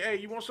right. They like, hey,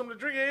 you want something to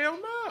drink? Hell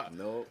nah.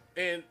 Nope.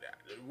 And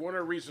one of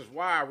the reasons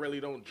why I really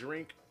don't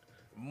drink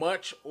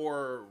much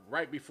or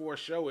right before a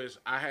show is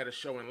I had a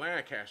show in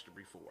Lancaster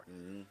before.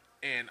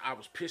 And I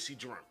was pissy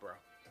drunk, bro.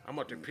 I'm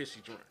up there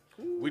pissy drunk.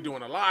 We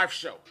doing a live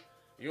show.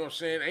 You know what I'm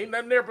saying? Ain't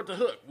nothing there but the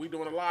hook. We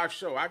doing a live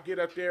show. I get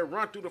up there,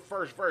 run through the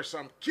first verse.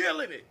 I'm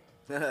killing it.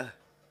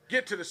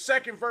 Get to the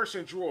second verse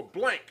and drew a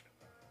blank.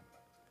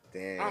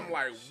 Damn. I'm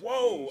like,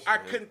 whoa, I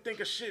couldn't think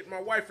of shit. My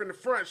wife in the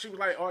front, she was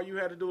like, all you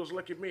had to do was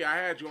look at me. I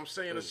had you. I'm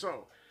saying a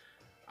song.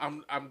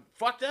 I'm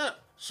fucked up.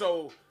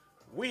 So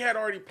we had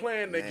already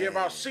planned to give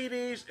out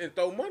CDs and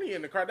throw money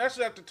in the car. That's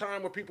at the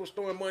time when people was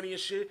throwing money and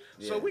shit.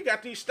 So we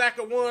got these stack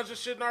of ones and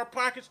shit in our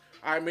pockets.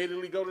 I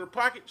immediately go to the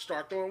pocket,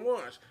 start throwing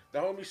ones. The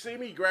homie see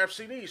me, grab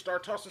CDs,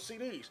 start tossing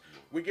CDs.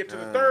 We get to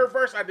the third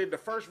verse. I did the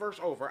first verse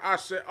over. I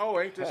said, oh,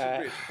 ain't this a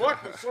bitch?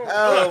 Fuck the song.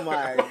 Oh,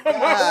 my God. My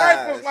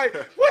wife was like,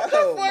 what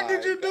the fuck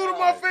did you do to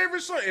my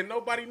favorite song? And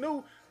nobody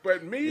knew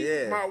but me,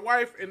 my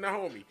wife, and the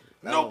homie.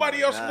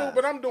 Nobody else knew,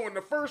 but I'm doing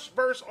the first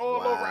verse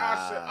all over.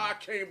 I said, I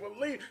can't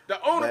believe.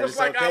 The owner was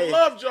like, I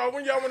loved y'all.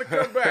 When y'all want to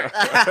come back?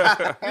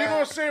 You know what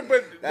I'm saying?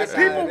 But the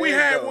people we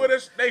had with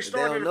us, they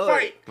started a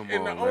fight.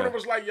 And the owner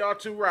was like, y'all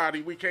too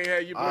rowdy. We can't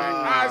have you back.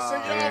 I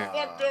said, y'all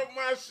fucked up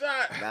my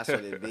shot. That's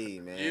what it be,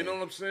 man. You know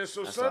what I'm saying?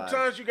 So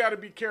sometimes you got to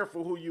be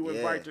careful who you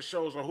invite to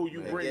shows or who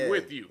you bring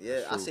with you.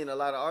 Yeah, I seen a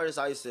lot of artists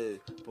I used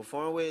to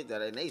perform with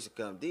that they used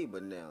to come deep,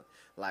 but now,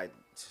 like,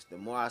 the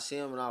more I see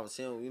them and I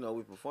see them, you know,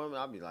 we performing,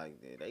 I'll be like,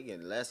 they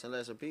getting less and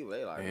less of people.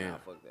 They like, nah,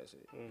 fuck that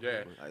shit.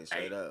 Yeah. Like,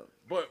 straight up.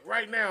 But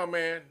right now,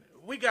 man,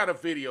 we got a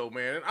video,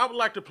 man. And I would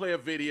like to play a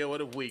video of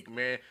the week,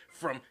 man,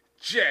 from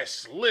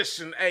Just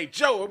Listen. Hey,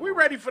 Joe, are we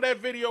ready for that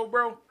video,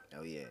 bro?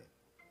 Oh, yeah.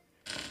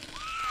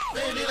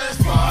 Baby,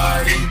 let's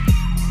party.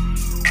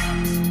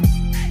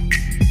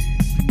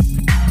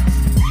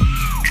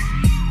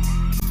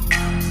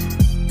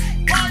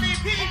 Party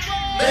people.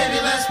 Baby,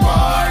 let's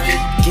party.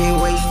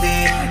 Get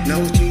wasted,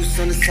 no juice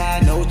on the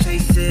side, no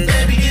chases.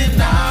 Baby, get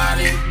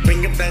naughty.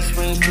 Bring your best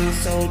friend too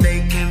so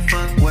they can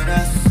fuck with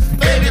us.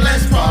 Baby,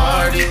 let's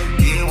party.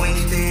 Get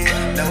wasted,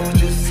 no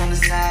juice on the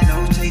side,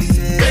 no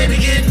chases. Baby,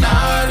 get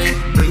naughty.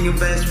 Bring your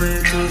best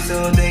friend too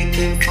so they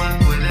can fuck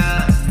with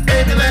us.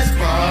 Baby, let's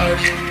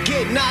party.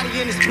 Get naughty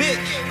in this bitch.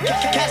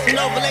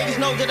 Casting over, ladies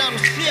know that I'm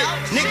the shit.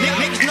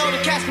 Niggas know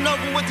that casting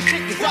over with the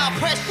shit, cause I'll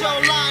press your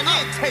line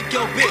and take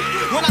your bitch.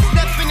 When I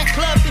step in the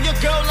club, see your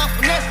girl, I'm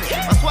finessing.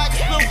 My swag is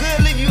feel good,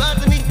 leave you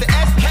underneath the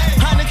S.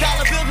 $100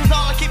 bills is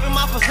all I keep in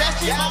my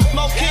possession.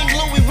 Smoke King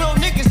Louis, real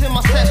niggas in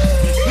my session.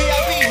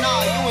 VIP,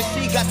 nah, UNC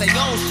got their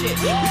own shit.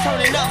 shit. We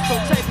turning up, so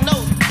take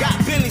notes. Got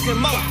Billy's and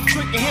Mo,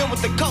 tricking him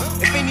with the coat.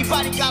 If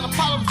anybody got a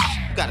problem,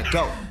 gotta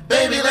go.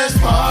 Baby, let's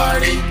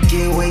party.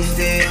 Get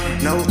wasted,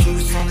 no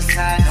juice on the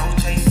side, no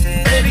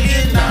chasing. Baby,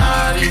 get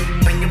naughty.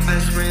 Bring your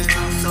best friends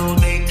too so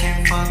they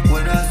can fuck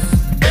with us.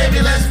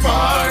 Baby, let's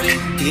party.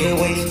 Get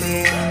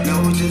wasted,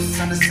 no juice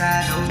on the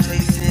side, no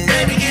chasing.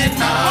 Baby, get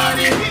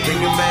naughty.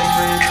 Bring your best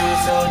friends too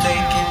so they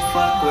can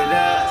fuck with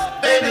us.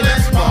 Baby,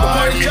 let's Party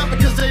party. jumping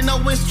cause they know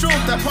it's true.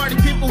 That party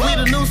people, we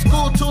the new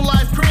school, 2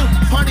 Live crew.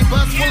 Party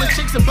bus full of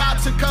chicks about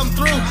to come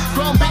through.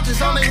 Grown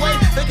bitches on their way,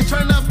 they can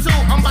turn up too.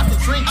 I'm about to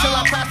drink till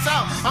I pass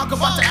out. Uncle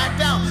about to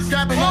act out.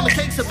 Grabbing on the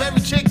cakes of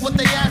every chick with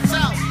their ass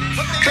out.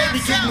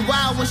 Baby getting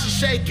wild when she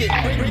shake it.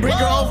 Bring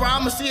her over,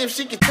 I'ma see if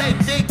she can take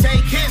dick.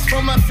 Take hits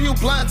from a few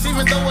blunts.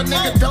 Even though a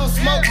nigga don't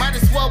smoke, might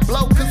as well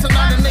blow. Cause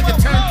another nigga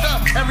turned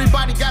up.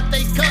 Everybody got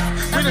they cup.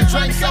 We done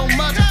drank so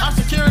much, our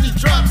security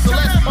drunk. So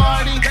let's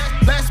party,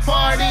 let's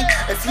party.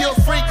 If you're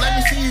a freak, let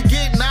me see you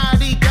get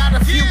naughty. Got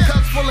a few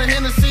cups full of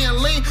Hennessy and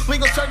lean. We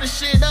gon' turn this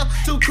shit up.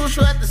 Too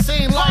crucial at the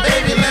scene. Like,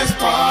 Baby, let's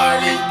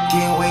party.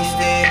 Get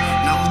wasted,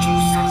 no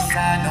juice on the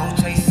side, no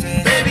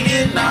chasing. Baby,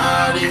 get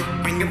naughty.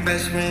 Bring your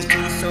best friends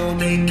too so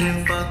they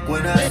can fuck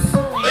with us.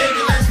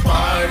 Baby, let's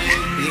party.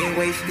 Get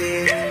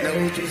wasted,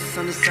 no juice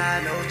on the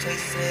side, no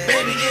chasing.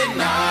 Baby, get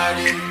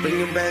naughty. Bring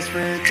your best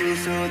friends too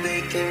so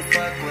they can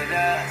fuck with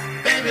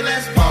us. Baby,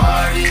 let's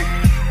party.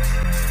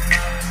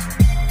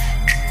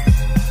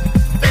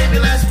 Baby,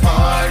 let's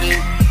party.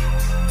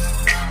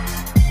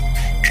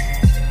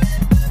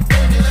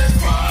 Baby, let's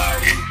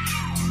party.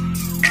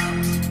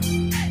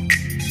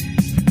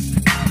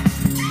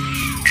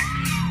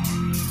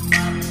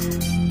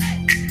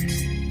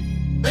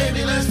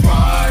 Baby, let's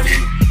party.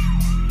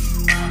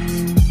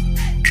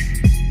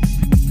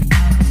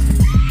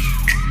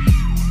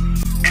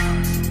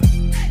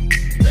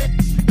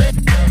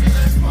 Baby,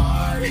 let's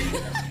party.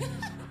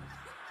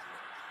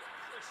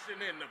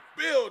 Listen in the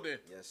building.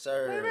 Yes,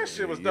 sir. Man, that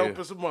shit was dope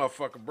as a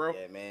motherfucker, bro.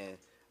 Yeah, man.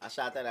 I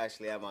shot that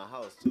actually at my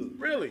house too.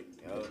 Really?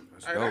 Yo.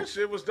 Hey, that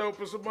shit was dope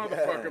as a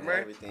motherfucker, man.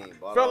 Everything.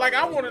 Bought Felt all like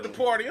I those wanted to things.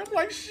 party. I'm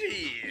like,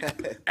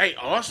 shit. Hey,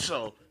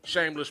 also,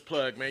 shameless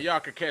plug, man. Y'all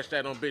can catch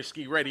that on Big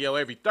Ski Radio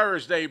every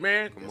Thursday,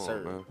 man. Come Yes, on,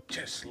 sir. man.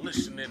 Just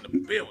listen in the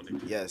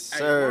building. Yes, Hey,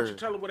 why don't sir. you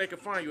tell them where they can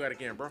find you at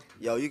again, bro?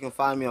 Yo, you can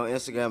find me on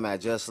Instagram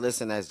at Just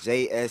Listen. That's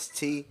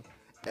JSTLSZN.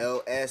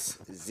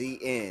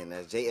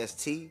 That's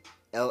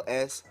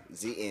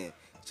JSTLSZN.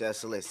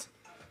 Just Listen.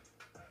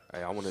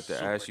 Hey, I wanted to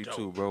Super ask you dope.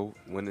 too, bro.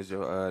 When is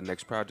your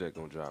next project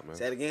gonna drop, man?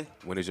 Say it again.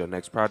 When is your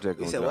next project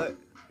You gonna said drop? what?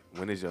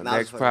 When is your Nah,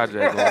 next I'm just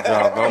project gonna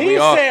drop, bro? He We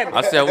all, said-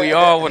 I said we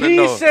all wanna he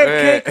know.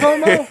 said, "K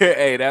Como?"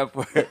 Hey, that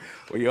part,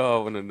 we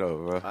all wanna know,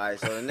 bro. All right,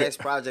 so the next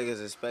project is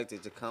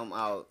expected to come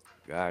out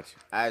Gotcha.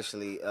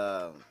 actually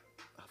for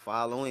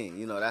Halloween.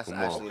 You know, that's Come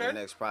on. actually the Okay.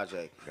 next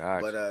project.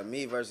 Gotcha. But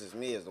Me Versus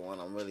Me is the one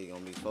I'm really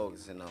gonna be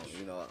focusing on.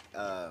 You know,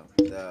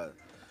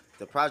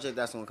 the project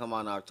that's gonna come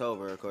out in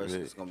October, of course, Yeah.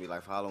 it's gonna be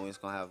like for Halloween. It's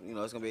gonna have, you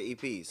know, it's gonna be an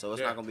EP, so it's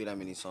Yeah. not gonna be that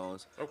many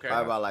songs. Okay.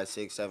 Probably about like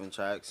 6-7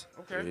 tracks.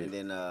 Okay. And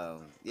then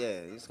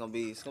it's gonna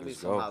be some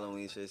Let's go.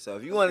 Halloween shit. So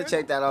if you want to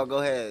check that out, go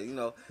ahead. You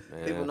know,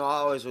 Man. people know I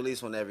always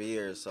release one every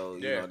year, so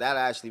you Yeah. know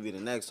that'll actually be the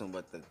next one.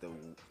 But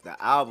the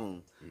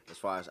album, as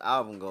far as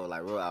album go,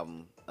 like real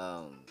album,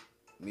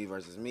 Me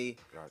Versus Me,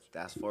 Gotcha.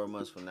 that's 4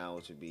 months from now,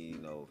 which would be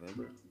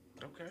November.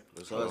 Okay.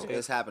 So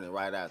it's happening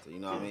right after. You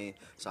know what I mean?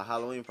 So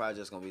Halloween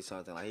project's gonna be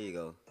something like, here you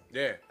go.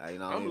 Yeah. You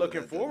know what I I'm mean?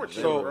 looking But forward to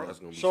it, So, bro. That's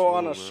gonna be so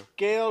on a smooth, man.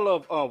 scale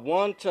of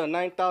 1 to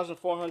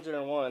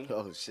 9,401,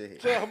 Oh shit!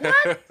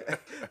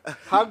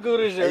 how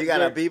good is your? You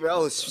got a your- beeper?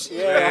 Oh shit!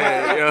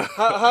 Yeah. Yeah.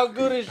 How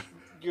good is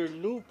your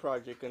new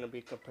project gonna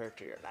be compared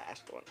to your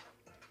last one?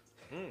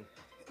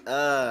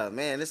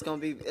 Man, it's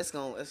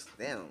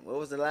damn. What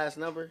was the last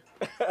number?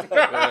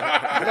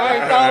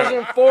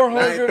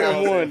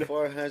 9,401.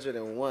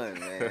 401,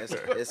 man.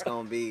 It's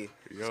gonna be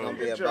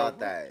Good about job.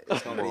 that.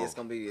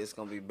 It's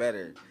gonna be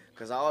better.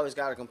 Cause I always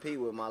gotta compete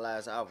with my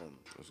last album,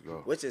 Let's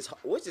go. which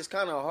is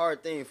kind of a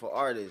hard thing for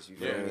artists. You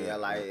feel me? Yeah.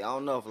 I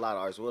don't know if a lot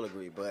of artists will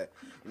agree, but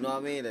you know what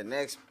I mean. The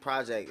next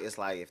project, it's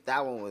like if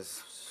that one was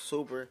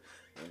super,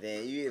 and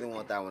then you either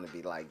want that one to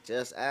be like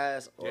just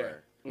as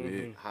or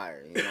Yeah.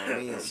 higher. You know what I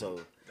mean? So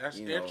That's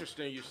you know,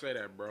 interesting you say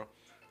that, bro.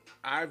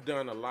 I've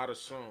done a lot of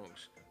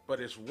songs, but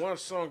it's one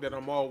song that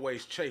I'm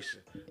always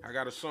chasing. I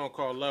got a song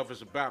called Love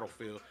is a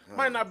Battlefield.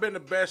 Might not been the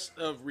best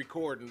of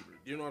recording,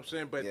 you know what I'm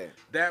saying? But Yeah.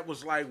 that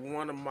was like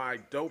one of my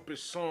dopest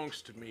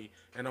songs to me,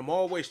 and I'm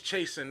always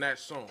chasing that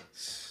song.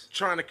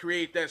 Trying to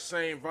create that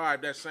same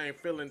vibe, that same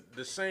feeling,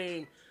 the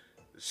same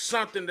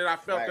something that I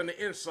felt Right. on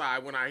the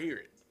inside when I hear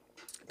it.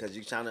 Cause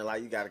you trying to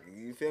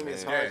you feel me?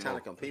 It's Man, hard yeah. trying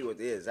to compete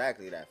with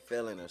exactly that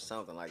feeling or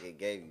something like it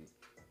gave you.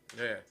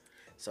 Yeah.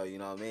 So you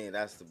know what I mean?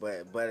 That's the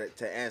but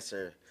to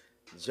answer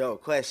Joe's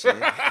question,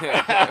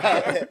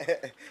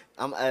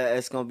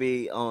 it's gonna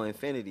be on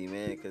Infinity,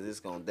 man, because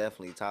it's gonna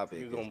definitely top it.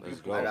 You gonna Let's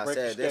go. Like I break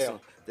the said, this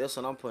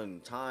scale. one I'm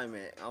putting time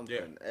in, I'm Yeah.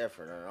 putting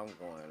effort in, I'm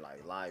going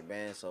like live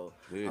band, so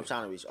Yeah. I'm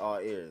trying to reach all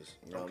ears.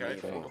 You know what I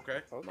Okay. mean? From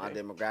Okay. my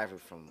demographic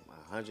from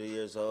 100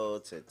 years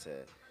old to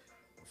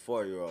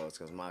 4-year-olds,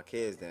 because my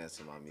kids dance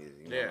to my music.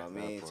 You know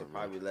what I mean? To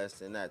probably less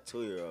than that,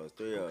 2-year-olds,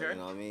 3-year-olds. You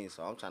know what I mean?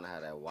 So I'm trying to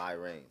have that wide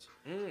range.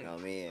 You know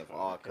what I mean? Of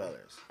all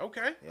colors.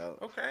 Okay. Yep.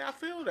 Okay, I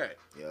feel that.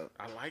 Yep.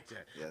 I like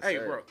that. Yes, hey,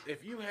 sir. bro,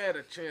 if you had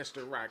a chance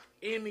to rock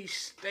any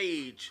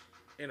stage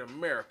in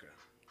America,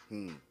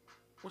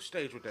 what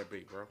stage would that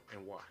be, bro,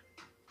 and why?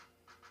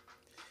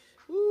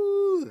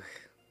 Woo.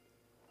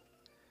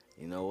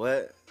 You know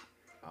what?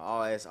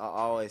 I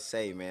always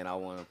say, man, I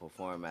want to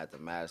perform at the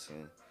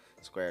Madison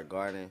Square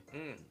Garden.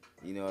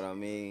 You know what I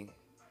mean?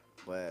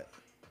 But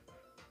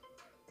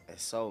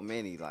it's so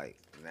many. Like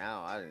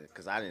now, I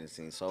didn't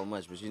see so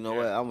much. But you know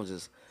what? I'm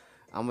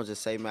gonna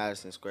just say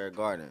Madison Square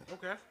Garden.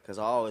 Okay. Cause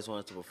I always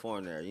wanted to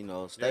perform there. You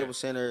know, Staples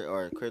Center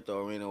or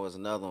Crypto Arena was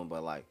another one.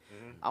 But like,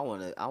 I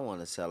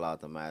wanna sell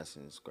out the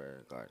Madison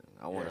Square Garden.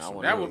 I want.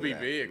 That would be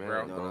big,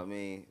 bro. You know what I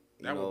mean?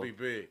 That would be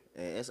big.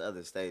 And it's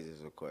other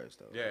stages, of course,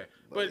 though. Yeah,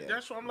 but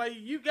that's what I'm like.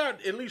 You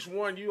got at least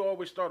one you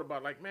always thought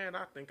about. Like, man,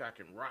 I think I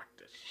can rock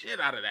the shit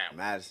out of that one.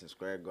 Madison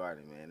Square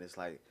Garden, man. It's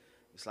like,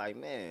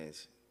 man,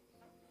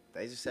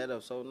 they just set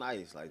up so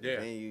nice. Like the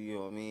venue, you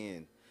know what I mean?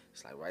 And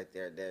it's like right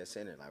there at that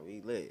center. Like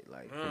we lit.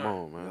 Like come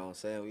on, man. You know what I'm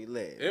saying? We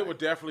lit. It would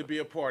definitely be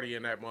a party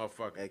in that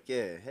motherfucker. Heck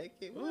yeah.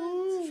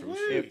 Ooh,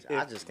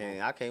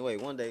 I can't wait.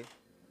 One day,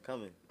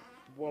 coming.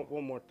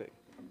 One more thing.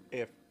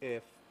 If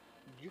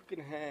you can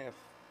have,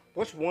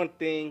 what's one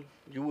thing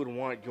you would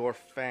want your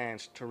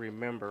fans to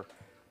remember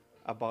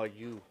about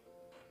you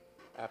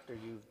after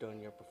you've done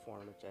your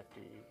performance?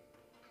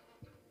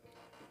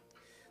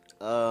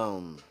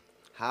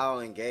 How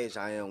engaged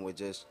I am with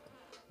just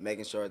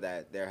making sure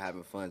that they're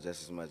having fun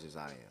just as much as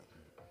I am.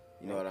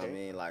 You know what I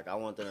mean? Like, I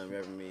want them to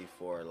remember me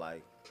for,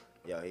 like,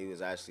 yo, he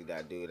was actually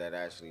that dude that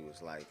actually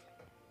was, like,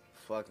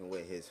 fucking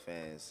with his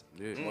fans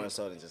more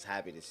so than just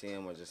happy to see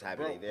him or just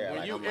happy they're there. When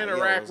like, you I'm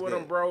interact like, with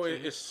them, bro,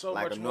 it's so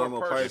like much a normal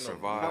more person.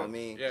 personal. You know what I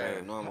mean? Yeah.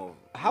 Like a normal.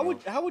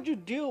 How would you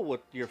deal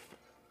with your,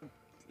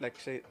 like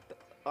say,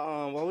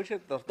 what would you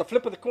the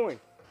flip of the coin?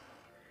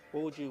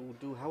 What would you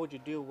do? How would you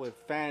deal with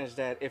fans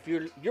that if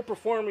you're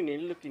performing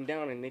and you're looking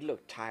down and they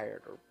look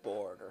tired or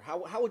bored, or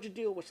how would you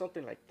deal with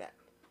something like that?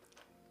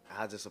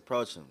 I just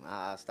approach them.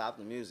 I stop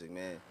the music,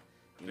 man.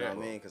 You know what I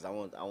mean? Because I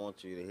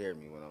want you to hear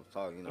me when I'm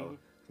talking. You know,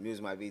 the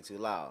music might be too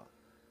loud,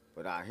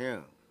 but I hear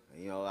them.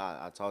 And, you know,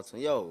 I talk to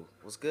them. Yo,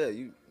 what's good?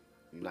 You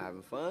not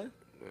having fun?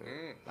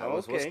 Like,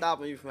 what's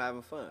stopping you from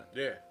having fun?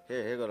 Yeah.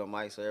 Here go the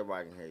mic so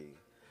everybody can hear you.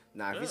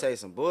 Now, if you say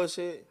some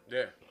bullshit,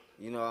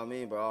 you know what I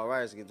mean? But all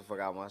right, so get the fuck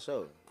out of my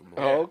show.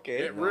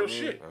 Yeah, real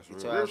shit.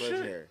 That's real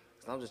shit. Here.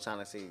 I'm just trying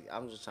to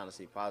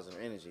see positive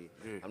energy.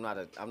 I'm not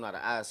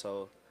an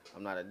asshole.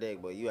 I'm not a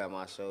dick, but you at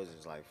my show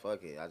just like,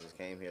 fuck it. I just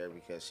came here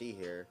because she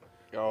here.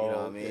 You know what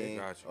I mean?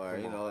 Gotcha. Or,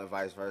 you know, and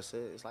vice versa.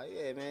 It's like,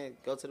 yeah, man,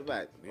 go to the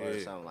back or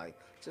something. Like,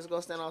 just go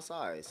stand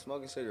outside,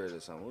 smoke a cigarette or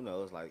something. Who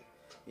knows? Like,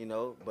 you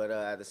know, but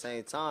at the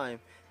same time,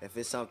 if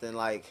it's something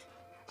like,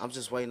 I'm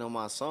just waiting on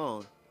my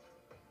song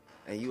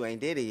and you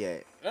ain't did it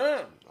yet.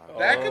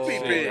 That could be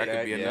big. That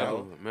could be another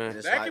one,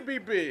 man. That could be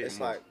big. It's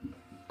like,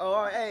 oh,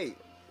 all right, hey,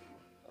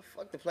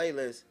 fuck the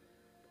playlist.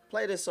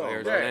 Play this song.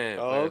 Players bro. land,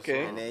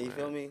 okay. And then, you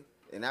feel me?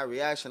 In that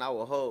reaction, I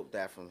will hope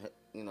that from,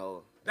 you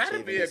know,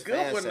 That'd be a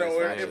good one,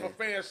 though, if a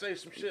fan say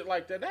some shit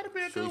like that. That'd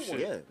be a good one.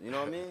 Yeah, you know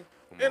what I mean?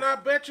 And I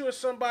bet you it's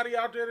somebody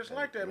out there that's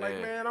like that.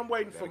 Like, man, I'm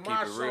waiting for my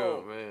keep it real,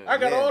 song. man. I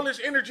got all this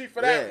energy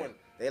for that one.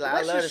 They like, The I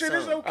rest love of this shit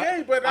is song.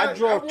 okay, but I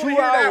drove wanna 2 hear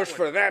that hours one.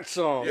 for that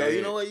song. Yo,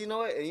 you know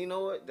what? And you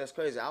know what? That's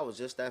crazy. I was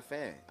just that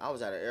fan. I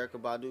was at an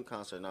Erykah Badu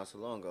concert not so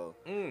long ago.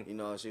 You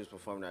know, she was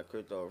performing at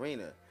Crypto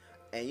Arena.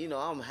 And, you know,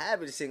 I'm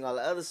happy to sing all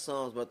the other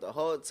songs, but the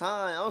whole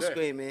time I'm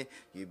screaming,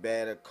 you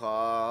better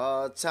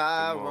call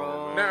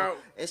Tyrone. Now,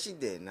 and she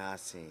did not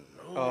sing.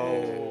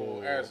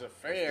 As a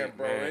fan,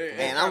 bro.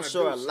 And I'm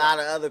sure a lot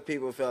of other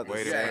people felt the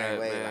same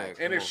way. man.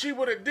 Like, And if she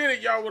would have did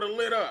it, y'all would have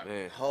lit up.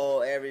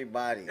 whole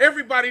everybody.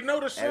 Everybody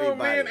know the song,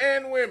 men Everybody.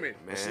 and women.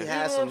 And she You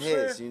had know some what I'm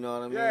hits, saying? you know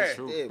what I mean? Yeah,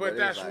 She did, but it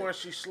that's was one like,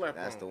 she slept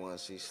on. That's the one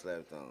she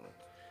slept on.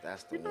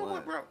 That's the You know one.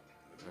 what, bro?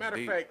 Matter of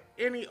deep. fact,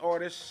 any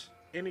artist,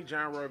 any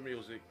genre of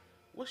music,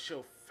 what's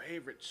your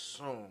favorite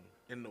song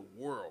in the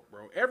world,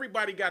 bro?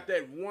 Everybody got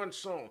that one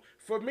song.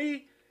 For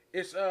me,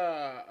 it's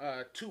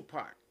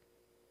Tupac.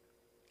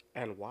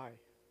 And why?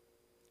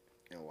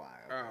 And why?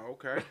 Oh,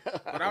 okay.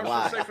 But I was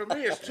Why? gonna say for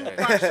me, it's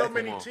Tupac. So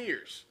Many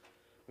Tears.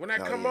 When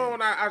that Oh, come yeah.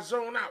 on, I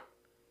zone out,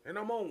 and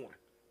I'm on one.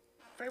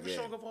 Favorite Yeah.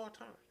 song of all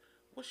time.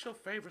 What's your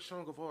favorite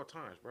song of all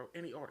times, bro?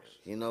 Any artist?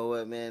 You know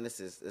what, man? This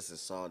is a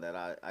song that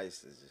I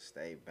used to just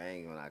stay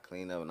banging when I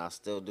clean up, and I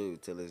still do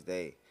till this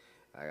day.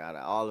 I got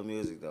all the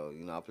music though.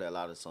 You know, I play a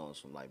lot of songs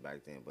from like back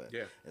then, but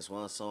it's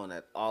one song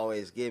that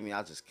always get me.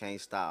 I just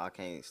can't stop. I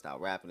can't stop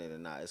rapping it or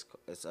not.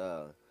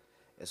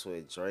 It's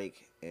with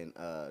Drake and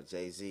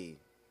Jay-Z,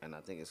 and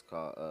I think it's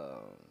called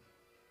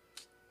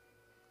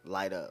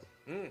Light Up.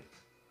 And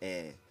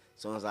as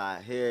soon as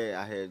I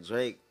hear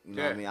Drake, you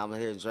know what I mean? I'm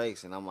gonna hear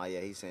Drake's, and I'm like, yeah,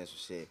 he's saying some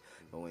shit.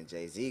 But when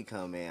Jay-Z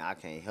come in, I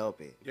can't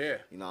help it. Yeah.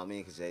 You know what I mean?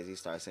 Because Jay-Z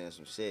started saying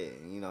some shit.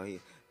 And,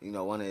 you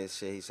know, one of his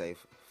shit, he say,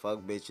 fuck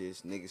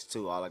bitches, niggas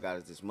too. All I got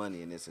is this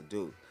money, and it's a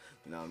dude.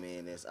 You know what I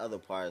mean? There's other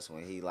parts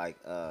when he like,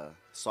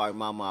 sorry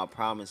mama, I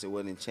promise it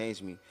wouldn't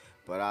change me,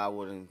 but I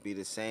wouldn't be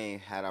the same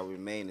had I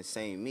remained the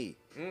same me.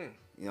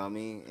 You know what I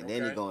mean? And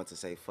then he going to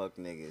say fuck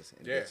niggas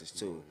and bitches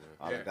too.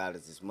 All I got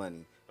is this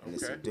money and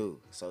it's a dude.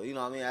 So you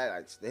know what I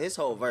mean? His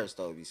whole verse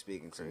though be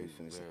speaking to me.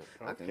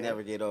 I can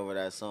never get over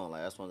that song.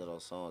 Like that's one of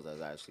those songs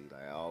that's actually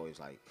like always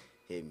like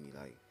hit me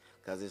like,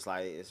 cause it's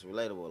like it's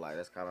relatable. Like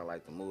that's kind of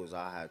like the moves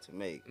I had to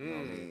make. You know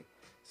what I mean?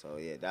 So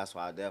yeah, that's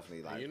why I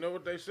definitely like. You know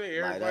what they say?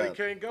 Everybody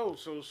can't go.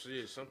 So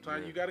shit.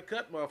 Sometimes you gotta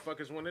cut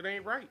motherfuckers when it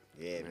ain't right.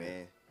 Yeah,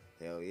 man.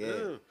 Hell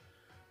yeah.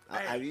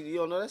 You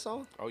don't know that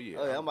song? Oh yeah.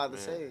 Oh yeah, I'm about to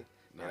say.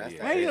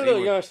 Hey, you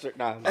little youngster.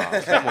 Nah.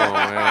 Come on,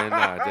 man.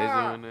 Nah,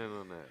 Jay-Z went in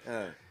on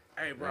that.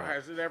 Hey, bro,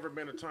 has it ever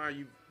been a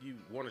time you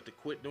wanted to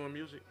quit doing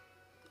music?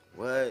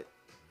 What?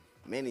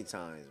 Many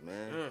times,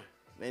 man.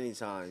 Many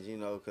times, you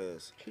know,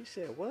 because... He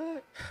said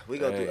what? We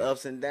go through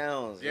ups and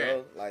downs,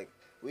 yo. Like,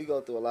 we go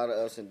through a lot of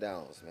ups and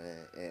downs,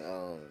 man.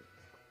 And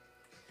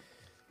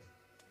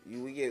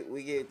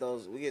we get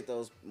those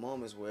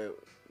moments where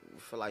we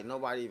feel like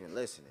nobody even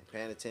listening,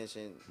 paying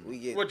attention.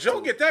 Well,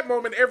 Joe get that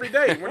moment every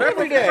day.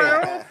 Whenever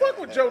I don't fuck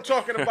with Joe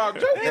talking about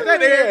Joe get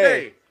that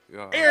every day.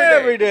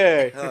 Every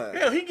day.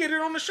 Hell, he get it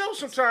on the show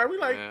sometime. We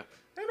like, ain't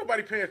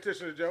nobody paying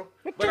attention to Joe.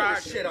 But I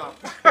shit off.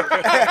 I'm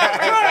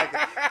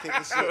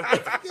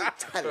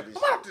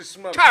out this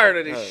smoke. Tired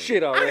of this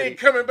shit already. I ain't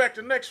coming back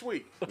to next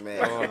week.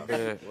 Man, what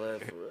for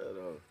real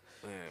though?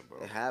 Man, bro.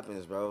 It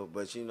happens, bro.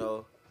 But you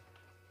know,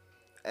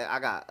 I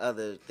got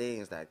other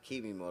things that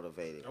keep me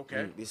motivated.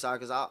 Okay. Besides,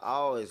 because I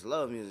always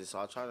love music, so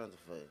I try not to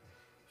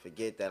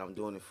forget that I'm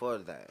doing it for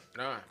that.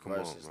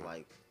 Versus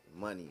like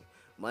money.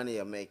 Money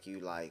will make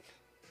you like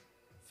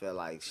feel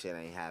like shit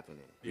ain't happening.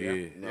 Yeah.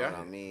 You know what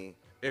I mean?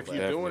 If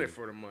you're doing it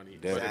for the money.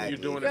 Exactly. But if you're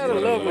doing you gotta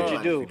love what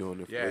you do.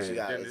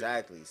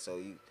 Exactly. So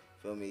you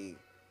feel me?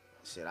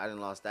 Shit, I done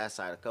lost that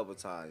side a couple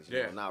times.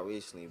 You know, not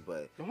recently,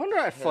 but. No wonder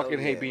I fucking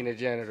hate being a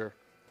janitor.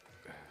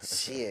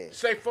 Shit.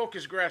 Stay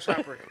focused,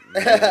 grasshopper.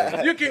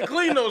 You can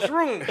clean those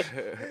rooms.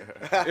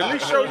 At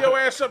least show your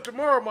ass up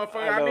tomorrow,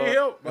 motherfucker. I need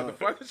help,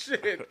 motherfucker.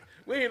 Shit.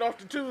 We ain't off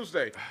to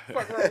Tuesday.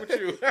 Fuck wrong with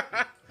you?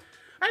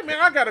 Hey,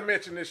 man, I gotta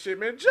mention this shit,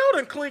 man. Joe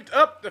done cleaned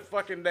up the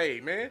fucking day,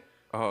 man.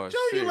 Oh, Joe,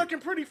 you looking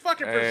pretty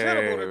fucking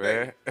presentable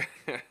today.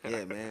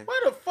 Yeah, man.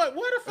 Where the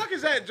fuck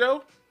is that,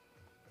 Joe?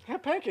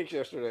 Had pancakes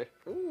yesterday.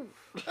 Ooh.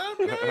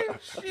 Okay,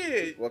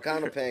 shit. What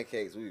kind of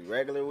pancakes? We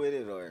regular with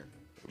it or?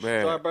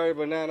 Man. Strawberry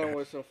banana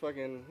with some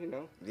fucking, you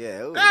know.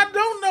 Yeah. I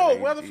don't know,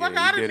 motherfucker.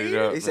 I didn't eat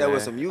it. He said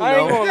with some, you know. I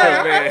ain't gonna lie.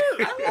 I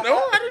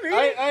didn't eat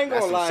it. I ain't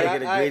gonna lie.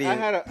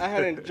 I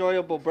had an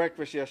enjoyable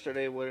breakfast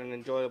yesterday with an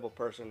enjoyable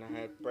person. I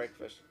had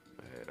breakfast.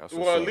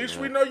 Well, at least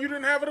we know you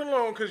didn't have it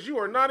alone, because you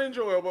are not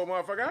enjoyable,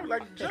 motherfucker. I was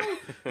like, Joe,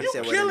 you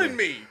killing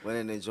me. With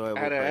an enjoyable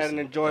I had an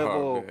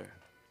enjoyable,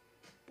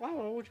 Oh, I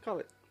don't know what you call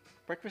it,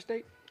 breakfast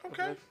date.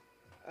 Okay.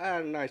 I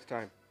had a nice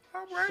time.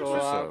 All right.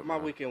 So my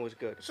weekend was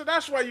good. So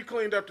that's why you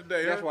cleaned up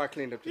today, That's why I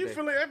cleaned up today. You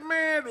feeling,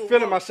 man?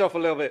 Feeling myself a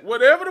little bit.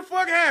 Whatever the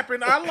fuck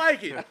happened, I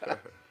like it.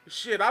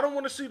 Shit, I don't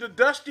want to see the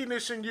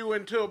dustiness in you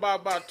until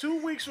about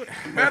 2 weeks.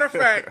 Matter of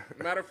fact,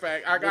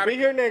 I got to be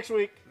here next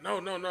week. No.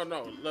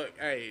 Look,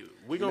 hey,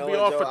 we gonna be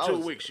off for 2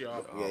 weeks,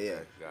 y'all.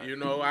 Yeah. You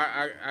know,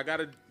 I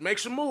gotta make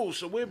some moves,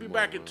 so we'll be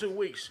back in 2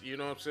 weeks. You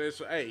know what I'm saying?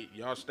 So, hey,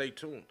 y'all stay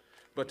tuned.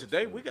 But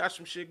today we got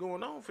some shit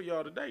going on for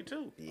y'all today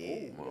too.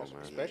 Yeah,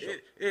 special.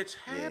 It's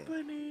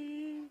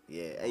happening.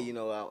 Yeah. Hey, you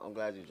know, I'm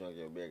glad you drank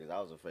your beer because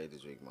I was afraid to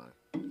drink mine.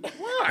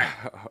 Why?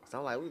 So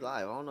I'm like, we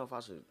live. I don't know if I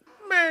should.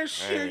 Man,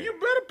 shit, you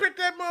better pick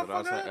that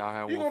motherfucker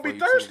up. You gonna be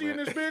thirsty in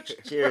this bitch.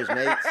 Cheers,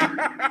 mates.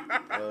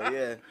 Oh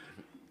yeah.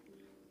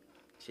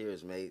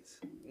 Cheers, mates.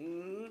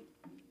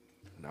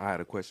 I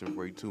had a question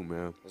for you too,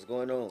 man. What's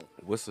going on?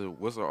 What's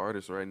an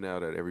artist right now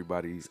that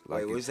everybody's like?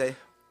 Wait, what you say?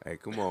 Hey,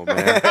 come on,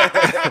 man.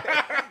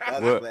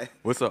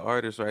 What's an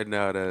artist right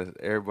now that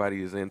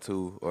everybody is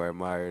into or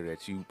admire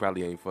that you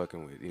probably ain't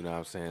fucking with? You know what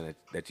I'm saying?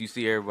 That you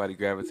see everybody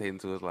gravitating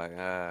to. It's like,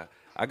 I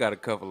got a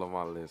couple on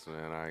my list,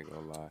 man. I ain't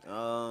gonna lie.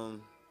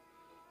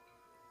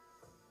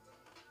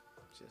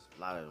 Just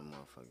a lot of them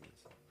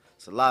motherfuckers.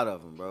 It's a lot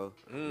of them, bro.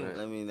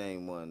 Let me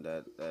name one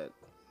that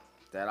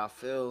I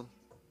feel.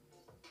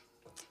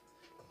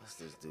 What's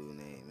this dude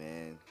name,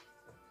 man?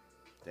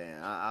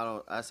 Damn, I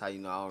don't. That's how you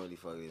know I don't really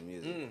fuck with his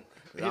music.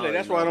 He like,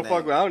 that's why I don't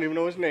fuck with. I don't even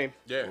know his name.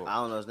 Yeah, I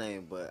don't know his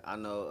name, but I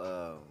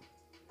know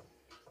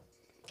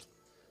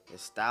his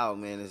style,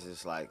 man. Is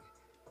just like,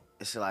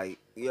 it's like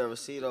you ever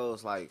see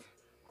those like,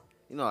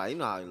 you know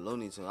how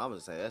Looney Tunes. I'm gonna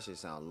say that shit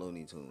sound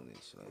Looney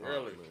Tunes. Like,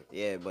 really?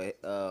 Yeah, but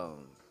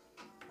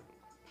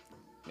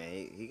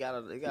man, he got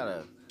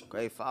a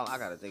great follow. I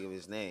gotta think of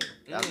his name.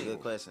 That's a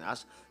good question.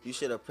 You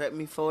should have prepped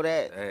me for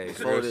that. Hey,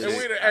 before this. And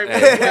we'd have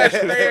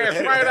their ass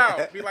right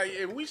out. Be like,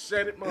 if we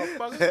said it,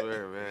 motherfucker.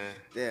 Swear, man.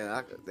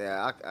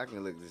 I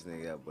can look this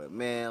nigga up, but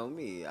man,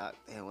 when I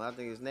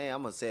think his name,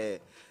 I'm gonna say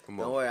it. Don't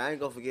worry, I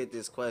ain't gonna forget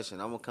this question.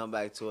 I'm gonna come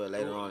back to it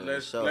later on in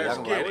the show. Let's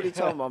Like, get what are you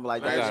talking about? I'm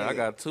like, I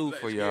got two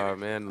for y'all,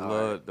 man.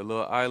 The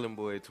little Island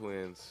Boy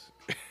twins.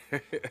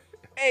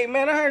 Hey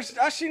man, I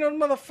seen those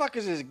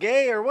motherfuckers is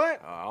gay or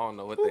what? I don't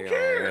know what Who they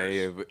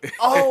cares? are. But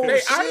Oh They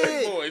shit!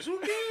 Irish boys. Who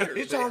cares?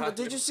 You talking about?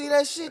 Did you see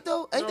that shit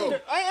though? Ain't No. they?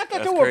 I thought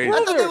That's they were crazy. I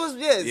thought brothers. they was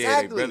yeah,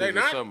 exactly. Yeah, they They brothers or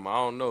not? something. I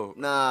don't know.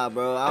 Nah,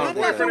 bro. I I don't thought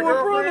think they boyfriend were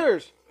and girlfriend?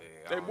 brothers.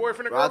 They boyfriend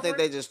and Bro, I girlfriend? think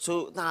they just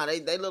two. Nah,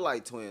 they look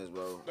like twins,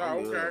 bro. Oh,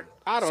 I'm good. okay.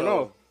 I don't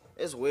know.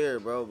 It's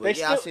weird, bro. But They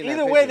yeah, I still, seen that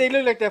either way, picture. they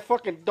look like that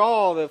fucking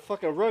doll, the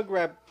fucking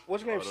Rugrat.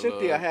 What's her name? Oh, the Cynthia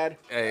little- had.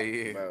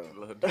 Hey, yeah. Bro.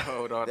 Little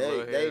dog on the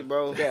little They, head.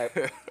 bro. Yeah.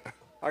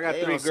 I got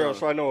They 3 on girls, something.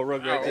 so I know what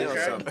Rugrat Oh, They is. on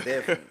okay. something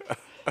different.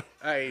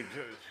 Hey,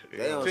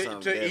 They on to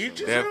something each different.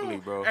 his Definitely, own.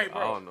 bro. Hey,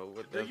 bro. I don't know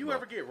what Do that's you about.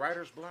 ever get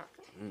writer's block?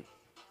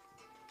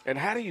 And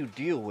how do you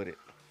deal with it?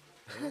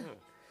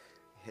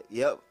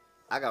 Yep.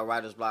 I got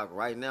writer's block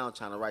right now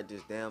trying to write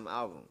this damn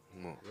album.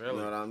 Really? You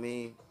know what I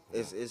mean?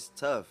 It's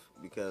tough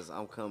because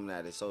I'm coming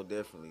at it so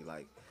differently.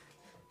 Like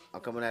I'm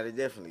coming at it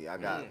differently. I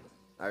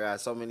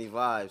got so many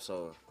vibes.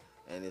 So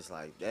and it's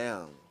like,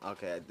 damn.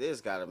 Okay,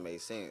 this gotta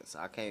make sense.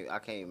 I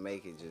can't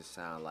make it just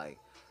sound like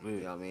you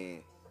know what I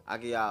mean. I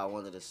give y'all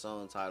one of the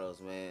song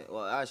titles, man.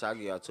 Well, actually, I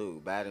give y'all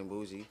 2, Bad and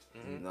Bougie.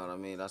 You know what I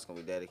mean? That's gonna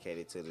be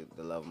dedicated to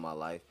the love of my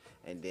life.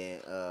 And then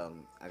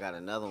I got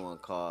another one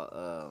called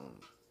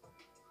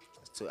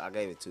I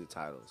gave it 2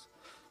 titles.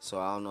 So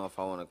I don't know if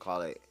I want to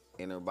call it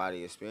Inner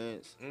Body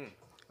Experience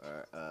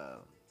or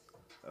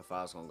if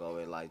I was gonna go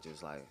with like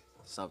just like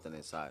something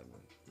inside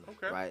me.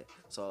 Okay. Right.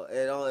 So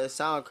it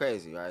sounds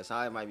crazy, right?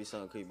 It might be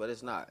something creepy, but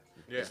it's not.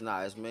 Yeah. It's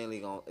not. It's mainly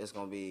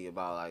gonna be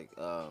about like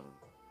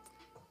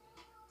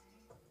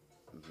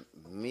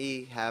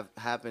me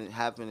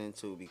happening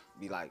to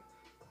be like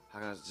how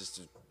can I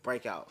just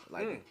break out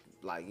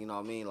like you know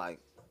what I mean, like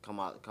come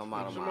out of Some my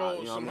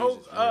you know some what I mean,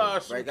 Hulk,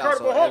 just some break out.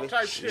 Incredible So Hulk every-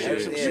 type shit.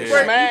 everything- You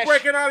yeah.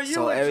 breaking out of you.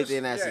 So it's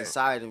everything just- that's yeah.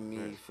 inside of me,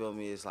 you feel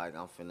me? It's like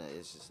I'm finna.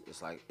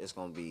 It's like it's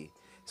gonna be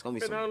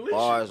Finna some unleash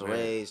bars, it,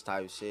 rage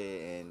type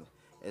shit, and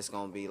it's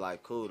gonna be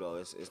like cool though.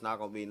 It's not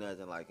gonna be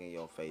nothing like in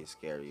your face,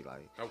 scary.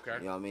 Like Okay.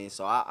 you know what I mean.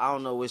 So I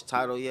don't know which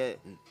title yet,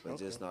 but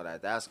just know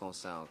that that's gonna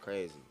sound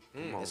crazy.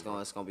 It's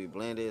gonna be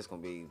blended. It's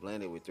gonna be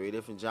blended with 3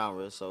 different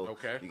genres. So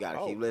Okay. you gotta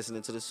keep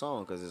listening to the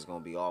song because it's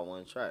gonna be all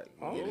one track.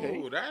 You get me?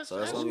 Ooh, that's So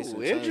it's gonna be some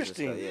Ooh, changes and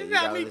interesting. stuff. Yeah, you you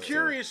got gotta me listen to it.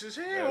 curious as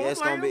hell. Yeah, I'm it's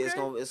gonna like, be, okay.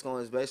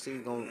 it's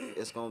basically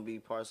it's gonna be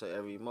parts of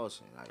every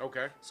emotion. Like,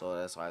 Okay. So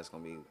that's why it's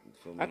gonna be. you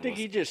feel me, I think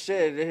he most- just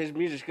said that his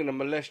music's gonna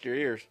molest your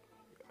ears.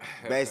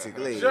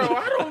 basically. Joe,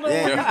 I don't know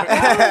Yeah. what you're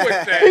doing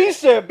with that. He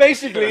said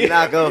basically. You're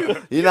not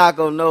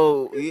gonna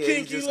know. You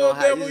Kinky just little gonna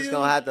have, devil you just you.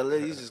 gonna have to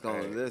listen. You just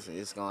gonna listen.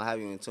 It's gonna have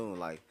you in tune.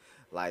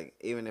 Like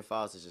even if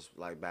I was to just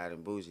like Bad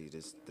and Bougie,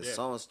 the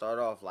song start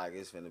off like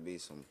it's gonna be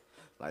some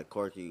like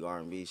quirky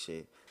R&B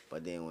shit,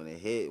 but then when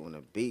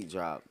the beat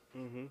drop,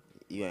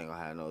 you ain't gonna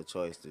have no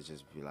choice to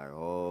just be like,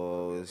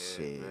 oh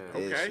shit,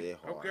 this Okay, shit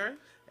hard.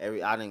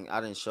 okay. I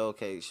didn't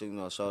showcase,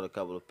 showed a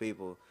couple of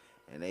people,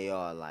 and they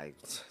all like,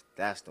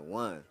 that's the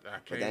one. I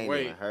But can't they ain't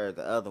wait. even heard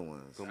the other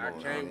ones. I You know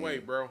what can't mean?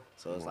 wait, bro.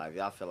 So it's like, if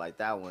y'all feel like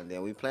that one,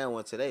 then we playing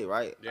one today,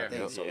 right? Yeah. I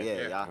think so. Yeah. Yeah,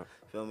 Yeah. y'all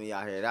feel me?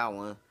 Y'all hear that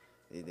one,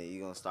 and then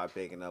you gonna start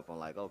picking up on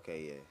like,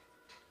 okay, yeah.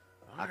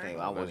 I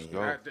want to Let's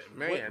hear. go.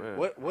 Man,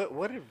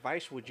 What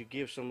advice would you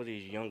give some of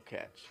these young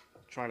cats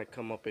trying to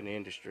come up in the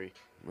industry?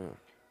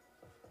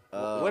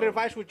 What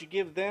advice would you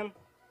give them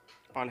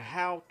on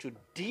how to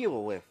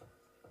deal with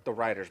the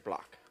writer's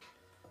block?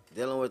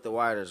 Dealing with the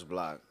writer's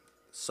block.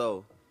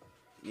 So,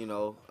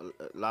 a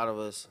lot of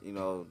us,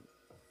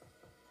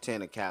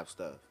 tend to cap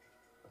stuff.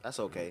 That's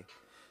okay.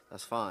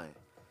 That's fine.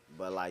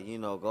 But like,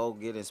 go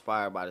get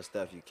inspired by the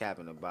stuff you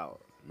capping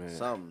about. Man.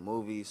 Some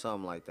movies,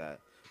 something like that.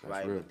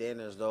 Right? real. But then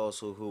there's those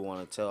who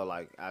want to tell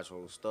like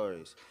actual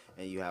stories,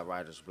 and you have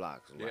writer's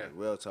blocks. Like Yeah.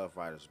 real tough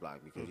writer's block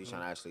because you're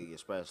trying to actually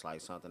express like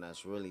something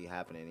that's really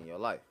happening in your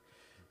life.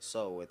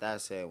 So with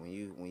that said, when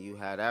you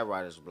have that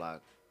writer's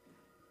block,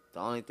 the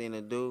only thing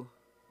to do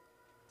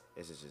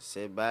is to just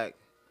sit back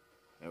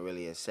and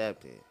really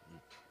accept it.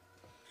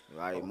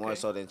 Right? More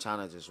so than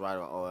trying to just write,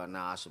 oh,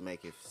 now I should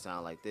make it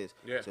sound like this.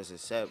 Yeah. Just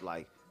accept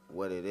like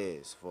what it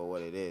is for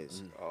what it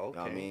is. You know what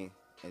I Okay. mean?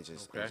 And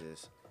just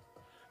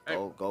Hey,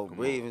 go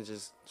breathe and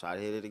just try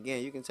to hit it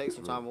again. You can take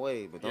some time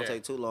away, but don't Yeah.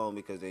 take too long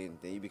because then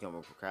you become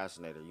a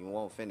procrastinator. You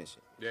won't finish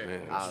it. Yeah,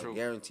 Man. that's I true.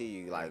 guarantee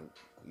you, like,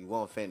 you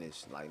won't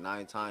finish like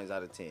 9 times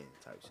out of 10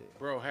 type shit.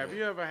 Bro, have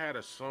you ever had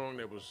a song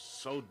that was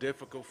so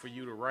difficult for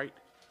you to write?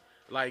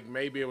 Like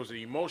maybe it was an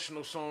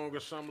emotional song or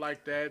something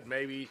like that.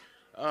 Maybe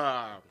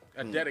a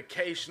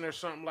dedication or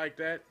something like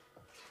that.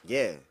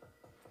 Yeah.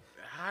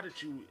 How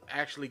did you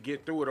actually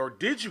get through it, or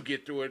did you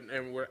get through it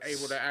and were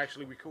able to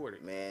actually record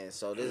it? Man,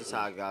 so this is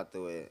how I got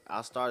through it.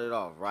 I started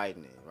off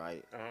writing it,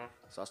 right? Uh-huh.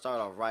 So I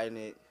started off writing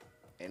it,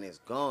 and it's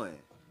going,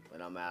 but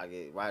I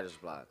get writer's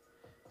block.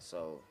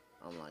 So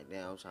I'm like,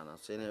 damn, I'm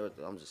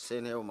just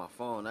sitting here with my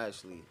phone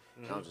actually,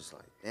 and I'm just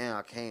like, damn,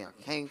 I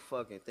can't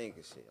fucking think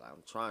of shit. Like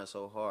I'm trying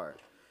so hard,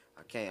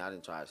 I can't. I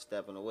didn't try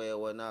stepping away or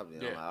whatnot.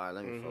 But then I'm Yeah. like, all right,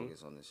 let me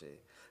focus on this shit.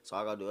 So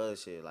I gotta do other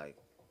shit, like,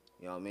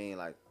 you know what I mean?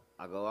 Like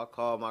I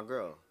call my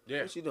girl.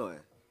 Yeah. What you doing?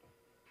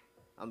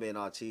 I'm being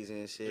all cheesy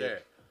and shit.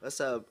 Yeah. What's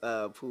up,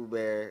 Pooh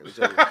Bear? With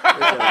your big head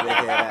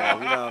ass,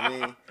 you know what I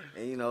mean?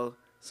 And you know,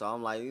 so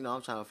I'm like, you know,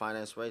 I'm trying to find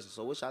that inspiration.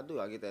 So what should I do?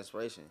 I get the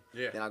inspiration.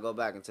 Yeah. Then I go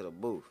back into the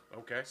booth.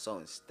 Okay. So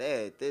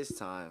instead, this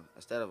time,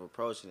 instead of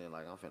approaching it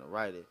like I'm finna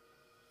write it,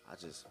 I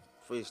just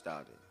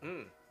freestyled it.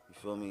 You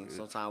feel me?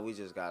 Sometimes we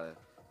just gotta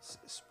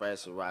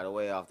express it right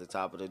away off the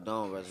top of the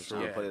dome versus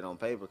trying to put it on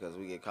paper, because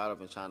we get caught up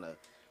in trying to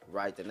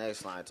write the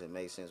next line to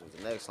make sense with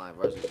the next line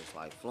versus just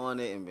like flowing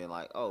it and being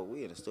like, oh,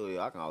 we in the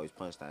studio, I can always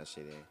punch that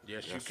shit in.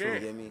 Yes, you You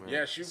can. get me?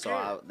 Yes, you so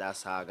can.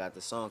 that's how I got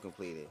the song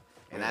completed.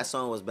 And that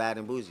song was Bad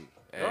and Bougie.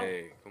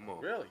 Hey, come on.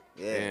 Really?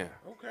 Yeah.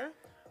 Okay.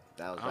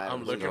 That was Bad I'm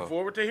and Bougie. looking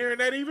forward to hearing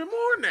that even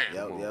more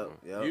now.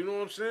 Yep. You know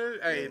what I'm saying?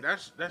 Hey,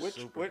 that's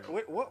super.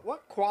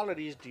 What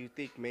qualities do you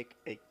think make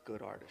a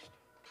good artist?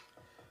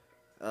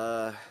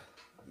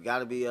 You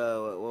gotta be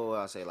what would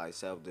I say, like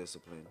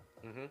self-discipline.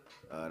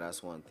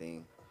 That's one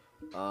thing.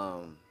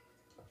 Of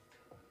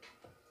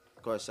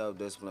course,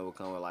 self-discipline will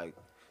come with like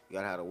you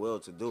gotta have the will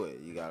to do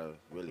it. You gotta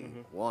really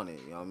want it.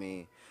 You know what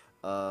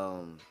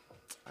I mean?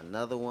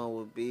 Another one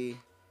would be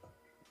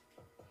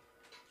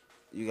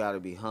you gotta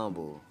be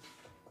humble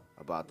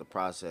about the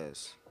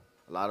process.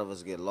 A lot of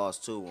us get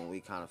lost too when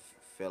we kind of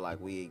feel like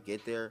we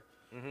get there.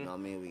 You know what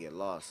I mean? We get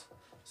lost.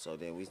 So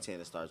then we tend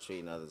to start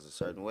treating others a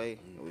certain way,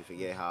 and we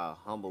forget how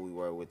humble we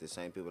were with the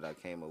same people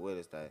that came up with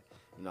us. That,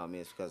 you know what I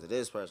mean? It's because of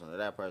this person or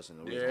that person.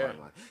 The reason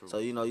why. So,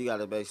 you know, you got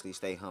to basically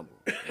stay humble.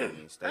 You know what I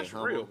mean? Stay That's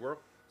humble. real, bro.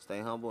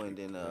 Stay humble, and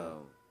then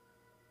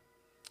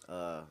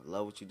love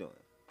what you're doing.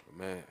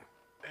 Man.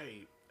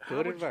 Hey,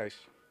 Good advice.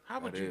 How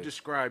would you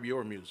describe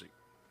your music?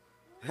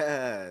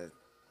 I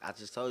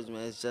just told you,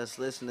 man, it's just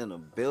listening to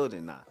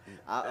building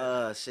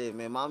now. Shit,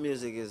 man, my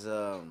music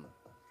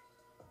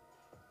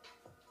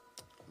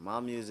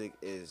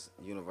is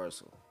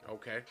universal.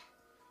 Okay.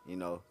 You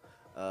know,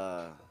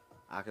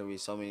 I can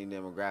reach so many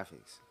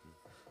demographics,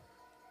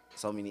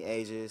 so many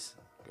ages.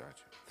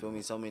 Gotcha. Feel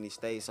me? So many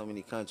states, so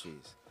many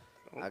countries.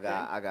 Okay.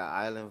 I got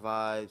island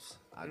vibes.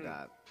 I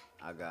got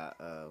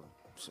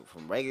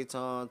from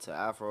reggaeton to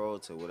Afro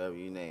to whatever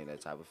you name,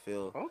 that type of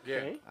feel.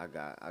 Okay. I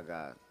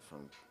got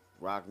from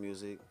rock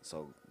music,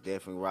 so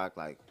different rock,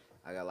 like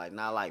I got like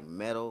not like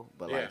metal,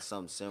 but like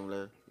something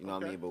similar, you know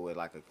what I mean, but with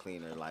like a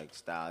cleaner like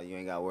style. You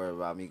ain't got to worry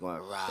about me going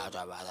rah,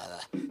 rah, rah, rah.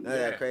 None of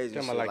that crazy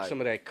Talking shit. about like some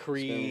of that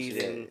Creed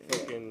and shit,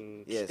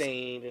 fucking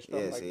Stained and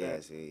stuff like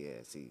that.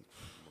 See,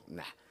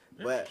 nah.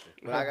 But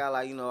I got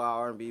like, you know,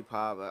 R&B,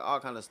 pop, like, all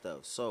kind of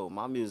stuff. So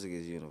my music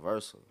is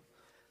universal.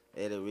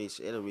 It'll reach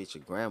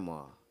your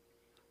grandma.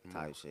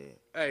 Type shit.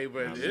 Hey,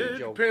 but it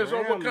depends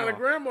on what kind of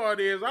grandma it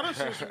is. I done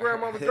seen some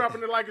grandma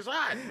dropping it like it's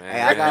hot.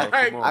 Hey,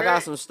 I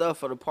got some stuff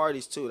for the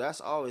parties too. That's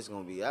always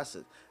gonna be. I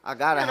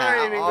gotta have.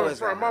 I ain't even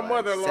always gonna front. My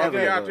mother-in-law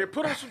be out there.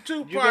 Put on some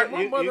Tupac.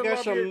 You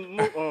got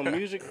some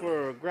music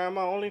for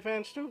grandma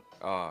OnlyFans too?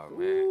 Oh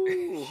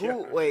man.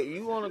 Who? Wait,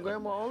 you want a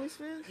grandma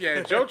OnlyFans?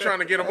 Yeah, Joe trying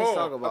to get them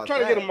all. I'm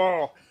trying to get them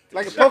all.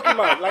 Like a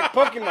Pokemon. Like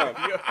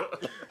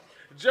Pokemon.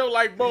 Joe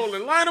like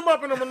bowling. Line them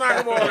up and I'm gonna knock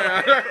them all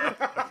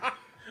down.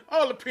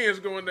 All the pins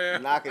going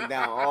down. Knocking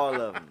down all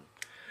of them.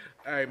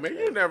 Hey, man,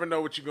 you never know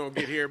what you're going to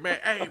get here, man.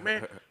 Hey,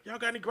 man, y'all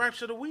got any gripes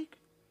of the week?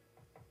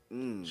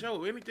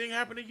 Joe, anything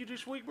happened to you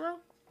this week, bro?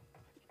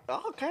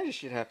 All kinds of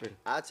shit happened.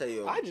 I tell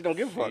you. I just don't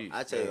give a fuck.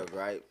 I tell you a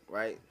gripe,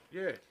 right?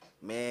 Yeah.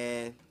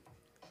 Man,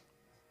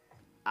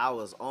 I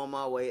was on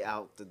my way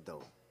out the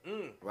door,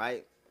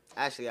 right?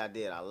 Actually, I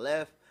did. I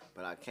left,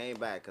 but I came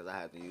back because I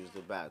had to use the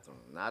bathroom.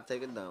 Not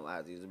take a dump. I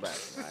had to use the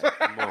bathroom.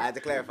 Right? I had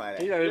to clarify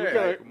that.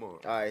 Yeah, come on.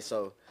 All right,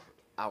 so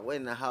I went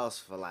in the house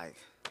for like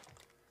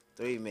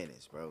 3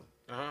 minutes, bro.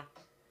 Uh-huh.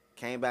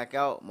 Came back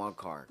out, my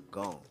car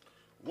gone.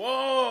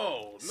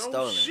 Whoa. No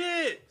Stolen.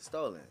 shit.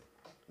 Stolen.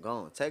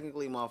 Gone.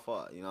 Technically my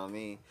fault, you know what I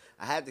mean?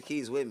 I had the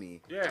keys with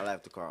me. Yeah. I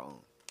left the car on.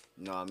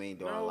 You know what I mean?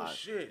 Doing No like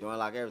shit. doing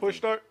like everything. Push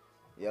start.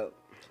 Yep.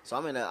 So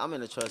I'm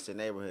in a trusted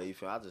neighborhood, you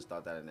feel? I just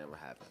thought that it never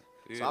happened.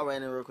 So Yeah. I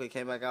ran in real quick,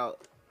 came back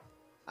out.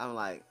 I'm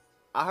like,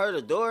 I heard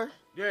a door.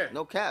 Yeah.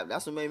 No cap.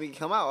 That's what made me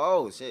come out.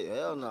 Oh shit,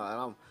 hell no. And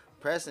I'm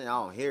pressing,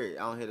 I don't hear it.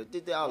 I don't hear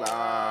the I was like,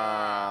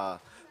 ah.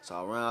 So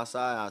I run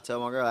outside and I tell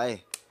my girl,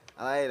 hey,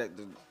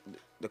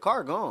 the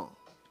car gone.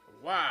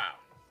 Wow.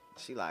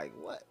 She like,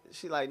 what?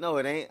 She like, no,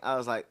 it ain't. I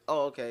was like,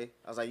 oh, okay.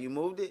 I was like, you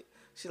moved it?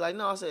 She like,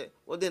 no. I said,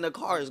 well, then the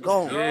car is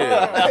gone.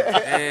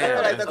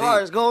 Damn. Like, the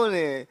car is going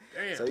in.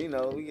 Damn. So, you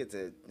know, we get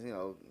to, you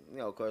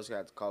know, of course, we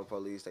have to call the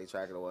police, they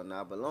track it or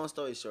whatnot. But long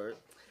story short,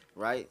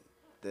 right,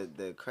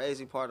 the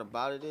crazy part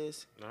about it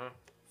is,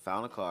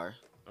 found a car,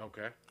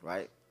 Okay.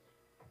 right?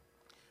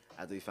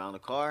 After we found the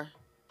car,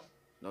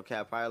 no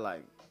cap, probably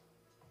like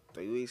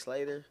 3 weeks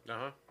later,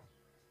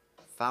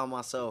 found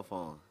my cell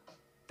phone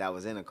that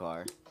was in the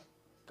car.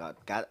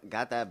 Got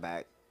that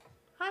back.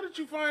 How did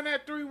you find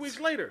that 3 weeks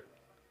later?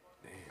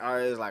 All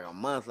right, it was like a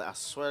month. I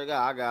swear to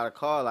God, I got a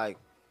call like,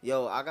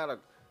 yo, I got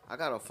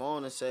a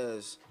phone that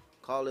says,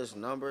 call this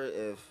number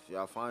if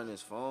y'all find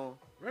this phone.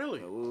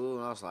 Really? Ooh,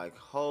 and I was like,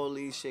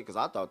 holy shit, because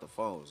I thought the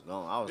phone was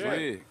gone. I was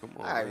like, come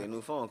on, I had to get a man.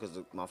 new phone because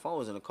my phone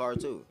was in the car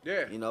too.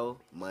 Yeah. You know,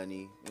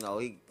 money. You know,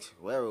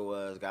 whoever it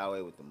was got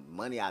away with the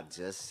money. I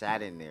just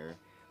sat in there.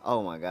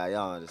 Oh my God,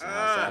 y'all understand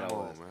how sad I Come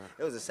on, was. man.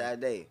 It was a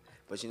sad day.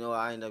 But you know what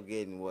I ended up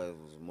getting was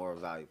more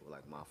valuable,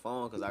 like my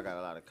phone, because I got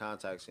a lot of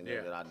contacts in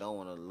there that I don't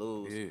want to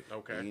lose. Yeah.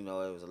 Okay. And, you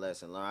know, it was a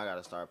lesson learned. I got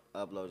to start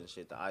uploading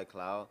shit to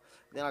iCloud.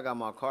 Then I got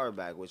my car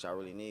back, which I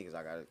really need because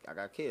I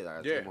got kids. I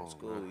got to take them to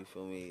school. man. You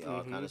feel me?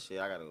 All kind of shit.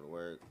 I got to go to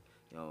work.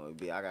 You know,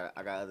 I got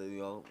other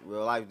real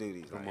life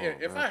duties. Like, Yeah,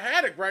 if I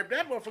had a gripe,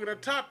 that motherfucker to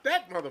top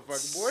that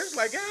motherfucker, boy. It's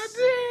like, God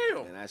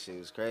damn. and that shit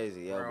was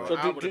crazy, yo. Bro, But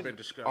I would have been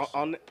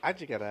disgusted. I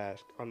just gotta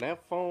ask, on that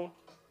phone,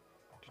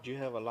 did you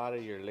have a lot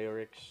of your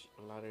lyrics,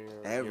 a lot of your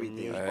Everything.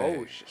 Your music? Hey.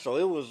 Oh shit! So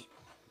it was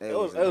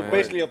was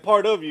basically a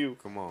part of you.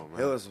 Come on, it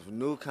man. was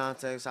new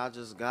context. I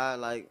just got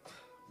like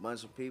a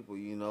bunch of people,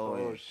 you know.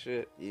 Oh and,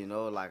 shit! You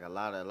know, like a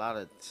lot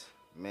of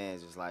man,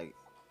 just like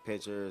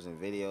pictures and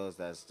videos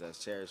that's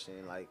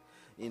cherishing, like,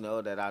 you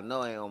know, that I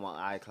know ain't on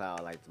my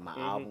iCloud, like my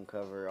album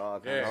cover, all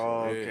kind of shit.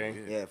 Oh, okay.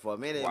 Yeah, for a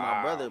minute,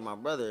 my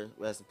brother,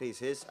 rest in peace,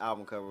 his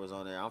album cover was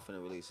on there. I'm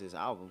finna release his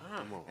album,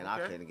 and I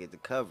couldn't get the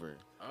cover.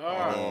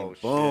 And then,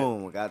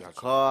 boom, got the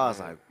call. I was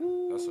like,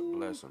 woo. That's a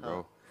blessing,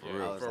 bro. For I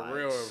real. was For like,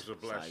 real, it was a it's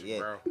like, blessing, yeah.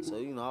 bro. So,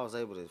 you know, I was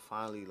able to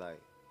finally, like,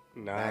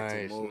 back to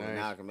Nice, move, and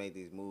now I nice. can make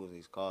these moves and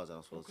these calls that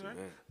I'm supposed to. Okay.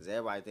 Because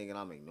everybody thinking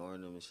I'm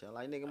ignoring them and shit.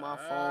 Like, nigga, my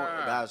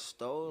phone got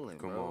stolen,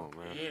 Come bro. on,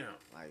 man. Damn.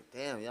 Like,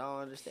 damn,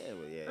 y'all understand,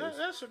 but yeah.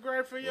 That's a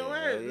gripe for your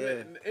Yeah,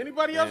 ass. yeah.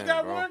 Anybody else Man,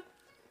 got bro. one?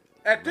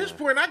 At this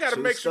point, I got to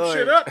True make some story.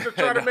 shit up to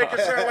try to make it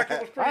sound like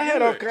it was pretty I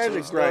had all good. kinds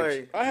of True gripes.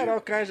 story. I had all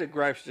kinds of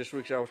gripes this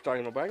week. I was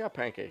talking about. I got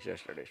pancakes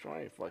yesterday, so I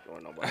ain't fucking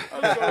with nobody.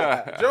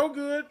 So, Joe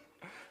Good,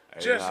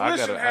 Just I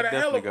Listen had a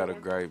hell definitely of got a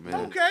one. gripe, man.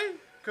 Okay,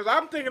 because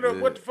I'm thinking of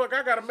what the fuck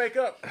I got to make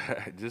up.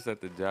 Just at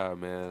the job,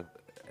 man.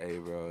 Hey,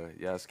 bro,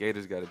 y'all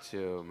skaters gotta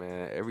chill,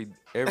 man.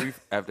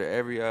 After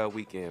every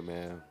weekend,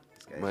 man.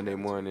 Monday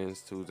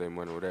mornings, Tuesday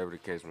morning, whatever the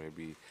case may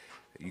be.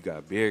 You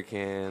got beer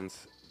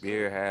cans,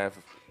 beer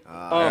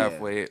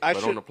halfway, I but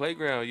should- on the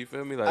playground, you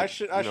feel me? Like I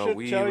should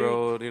weed tell you-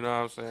 road, you know what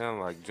I'm saying?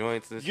 Like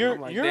joints and shit. You're-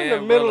 I'm like, you're in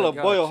damn, the bro, middle like, of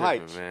y'all Boyle tripping,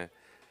 Heights. man.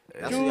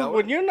 That's Dude, what y'all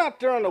when you're not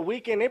there on the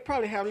weekend, they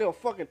probably have little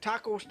fucking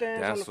taco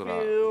stands That's on what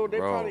the field. They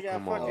bro, probably got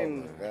come on, fucking.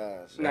 man.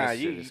 Gosh. Nah, That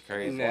you shit is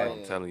crazy. nah. Bro,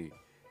 I'm telling you.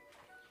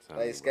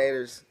 Hey,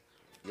 skaters,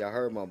 y'all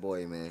heard my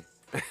boy, man.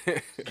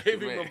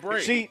 Give him a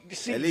break. See,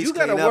 At least you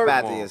gotta clean up worry.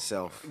 after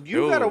yourself.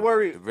 You Dude, gotta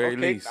worry. at the very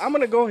Okay, least. I'm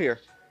gonna go here.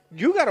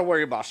 You gotta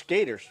worry about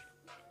skaters.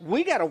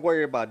 We gotta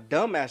worry about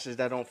dumbasses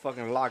that don't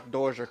fucking lock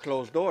doors or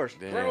close doors.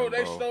 Damn, Bro,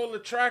 they stole the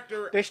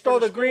tractor. They stole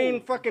from the green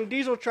school. fucking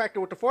diesel tractor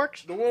with the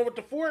forks. The one with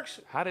the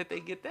forks. How did they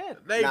get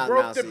that? They Nah,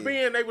 broke the see.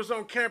 bin. They was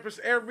on campus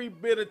every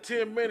bit of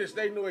 10 minutes.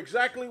 They knew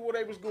exactly where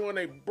they was going.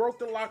 They broke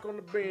the lock on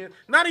the bin.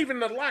 Not even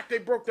the lock. They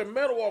broke the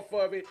metal off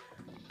of it.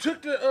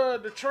 Took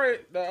the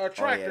tractor Oh,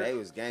 yeah, they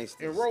was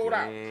gangsters. and rolled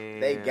out.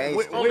 They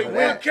gangsters. Only for one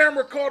that.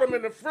 camera caught them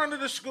in the front of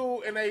the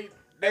school, and they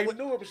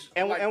knew it was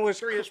And like what's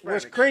three what's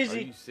Hispanics. Are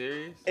crazy you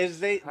serious? is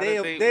they How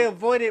did they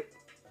avoided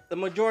the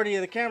majority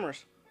of the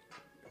cameras.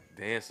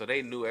 Damn, so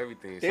they knew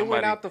everything. They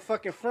went out the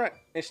fucking front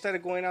instead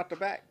of going out the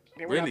back.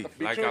 They went Really? out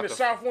the Like Between out the the-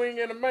 south wing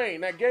and the main,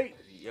 that gate,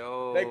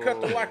 Yo. they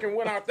cut the lock and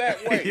went out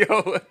that way.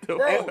 Yo, what the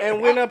Bro,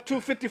 and went up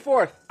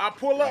 254th. I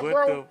pull up, What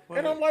bro, the fuck?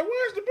 and I'm like,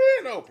 "Where's the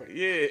bin open?"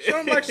 Yeah. So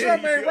I'm like,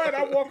 "Something ain't right."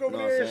 I walk over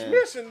Know what there, I'm it's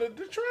saying? missing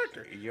the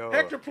tractor. Yo.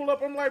 Hector pull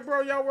up. I'm like,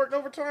 "Bro, y'all worked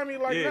overtime?" He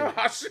like, Yeah. "No."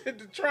 I said,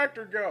 "The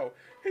tractor go."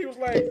 He was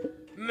like,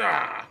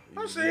 "Nah."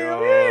 I said,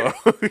 "Hell Yo. yeah."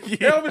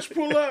 Yeah. Elvis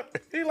pull up.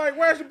 He like,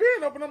 "Where's the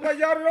bin open?" I'm like,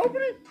 "Y'all didn't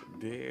open it?"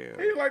 Damn.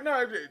 He like,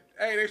 "Nah."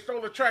 Hey, they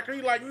stole the tractor.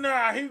 He like,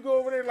 "Nah." He go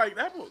over there like,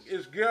 "That book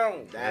is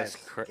gone." That's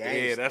Yeah,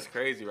 gangster. that's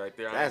crazy right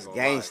there. I ain't That's gonna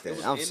lie. gangster. It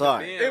was I'm in the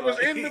sorry. bin, It was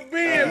like- in the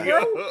bin,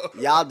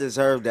 bro. Y'all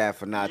deserve that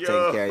for not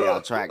taking care of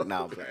y'all track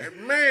now. But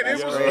Man,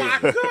 it was crazy.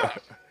 locked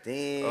up.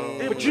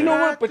 damn. But you know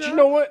what? But you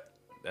know what?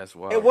 That's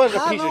wild. It was a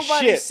How piece of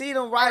nobody shit. see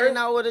them riding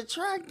out with a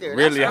tractor?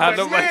 Really? That's How Like,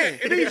 nobody? man,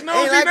 these ain't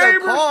nosy like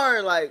neighbors. a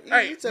car. Like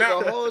Hey, you took now-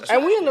 a whole.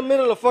 And we in the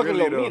middle of fucking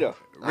Really Lomita. though.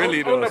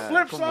 Really On though. the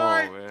flip Come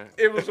side, on, man.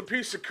 it was a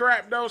piece of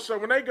crap though. So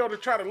when they go to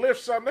try to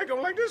lift something, they go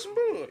like, "This some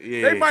bull."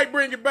 Yeah. They might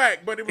bring it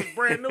back, but it was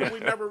brand new. We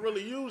never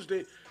really used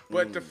it.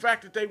 But the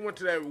fact that they went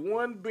to that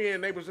one bin,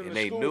 they was in And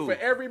the they school knew. for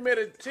every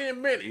minute,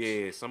 10 minutes.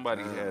 Yeah,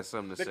 somebody had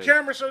something to The say.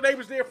 camera, so they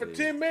was there for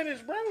 10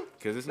 minutes, bro.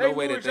 Because there's They no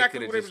way knew that exactly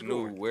they could what have they just was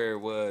knew doing. where it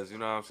was. You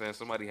know what I'm saying?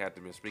 Somebody had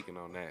to been speaking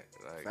on that.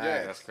 Like, yeah,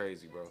 Facts. that's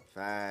crazy, bro.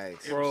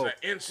 Facts. It was Bro, an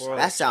inside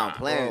That sound job.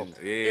 planned.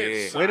 Yeah.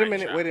 Inside Wait a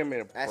minute, job. wait a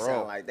minute, That bro.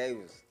 sound like they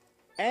was.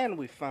 And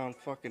we found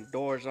fucking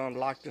doors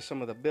unlocked to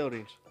some of the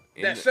buildings.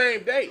 That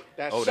same day.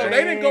 That Oh, So that-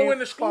 they didn't go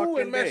into same school and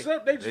fucking mess day.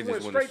 up. They just,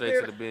 went straight there.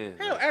 to the bin.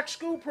 Hell, at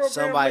school program,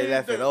 Somebody leave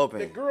left it open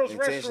The girls'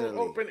 restroom intentionally.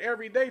 open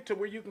every day to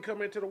where you can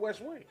come into the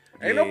West Wing.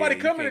 Yeah, Ain't nobody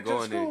you coming can't into go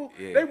the in there. school.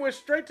 Yeah. They went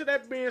straight to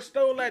that bin,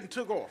 stole that, and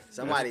took off.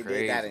 Somebody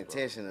crazy, did that bro.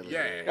 intentionally.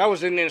 Yeah, That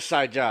was an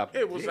inside job.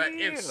 it was an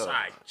Yeah.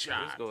 inside It's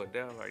job. going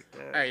down like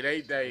that. Hey, they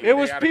It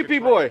was they out of Pee Pee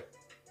control. Boy.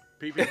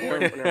 Pee Pee Boy.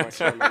 Never mind,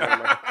 never mind,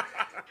 never mind.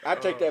 I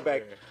take that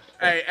back.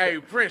 Hey,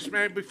 Prince,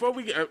 man. Before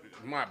we get,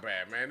 my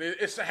bad, man.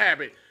 It's a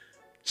habit.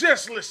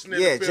 Just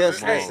listening. Yeah, to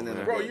just hey,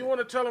 listening. Bro, you want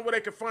to tell them where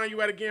they can find you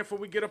at again before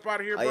we get up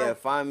out of here, bro? Oh yeah,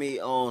 find me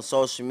on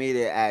social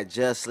media at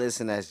Just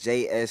Listen. That's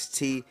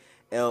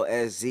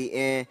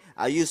JSTLSZN.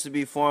 I used to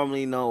be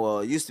formerly known,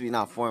 well, used to be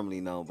not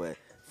formerly known, but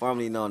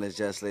formerly known as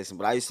Just Listen.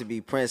 But I used to be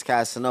Prince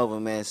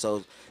Casanova, man.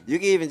 So you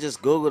can even just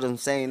Google them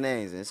same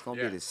names, and it's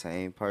gonna be the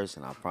same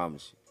person. I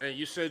promise you. And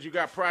you said you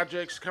got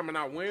projects coming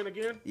out when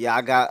again? Yeah,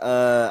 I got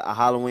a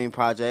Halloween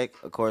project,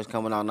 of course,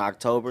 coming out in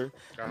October.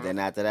 And then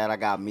after that, I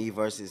got Me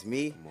Versus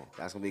Me.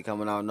 That's going to be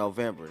coming out in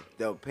November.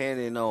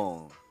 Depending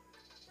on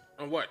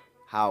what?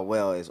 How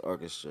well it's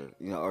orchestrated.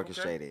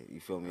 You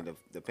feel me?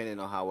 Depending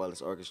on how well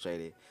it's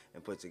orchestrated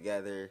and put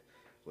together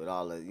with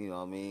all the, you know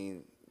what I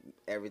mean,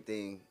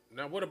 everything.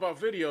 Now, what about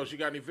videos? You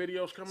got any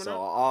videos coming up? So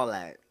all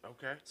that.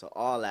 Okay. So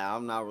all that.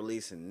 I'm not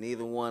releasing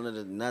neither one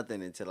of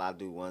nothing until I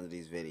do one of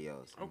these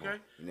videos. Okay.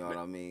 You know what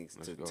I mean?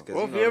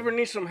 Well, if you ever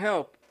need some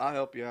help, I'll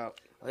help you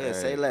out. Oh yeah,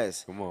 say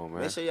less. Come on,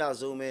 man. Make sure y'all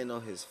zoom in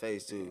on his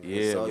face too.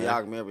 Yeah, so man.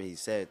 y'all remember he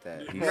said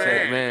that. He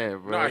said, man,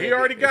 bro. Nah, he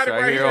already got it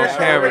right here on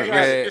camera,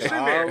 man. It's in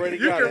there.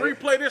 You can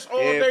replay this all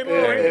day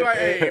long. He's like,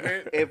 hey,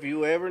 man. If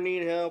you ever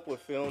need help with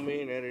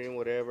filming, editing,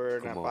 whatever,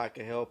 and if I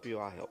can help you,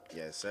 I'll help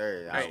you. Yes,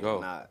 sir. Hey,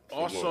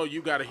 also,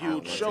 you got a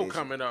huge show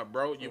coming up,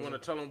 bro. You want to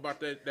tell them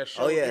about that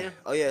show again?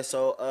 Oh yeah.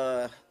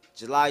 So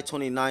July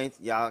 29th,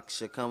 y'all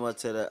should come up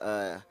to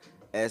the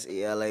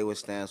SELA, which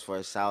stands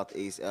for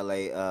Southeast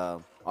LA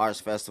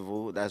Arts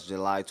Festival. That's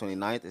July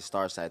 29th. It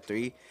starts at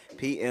 3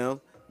 p.m.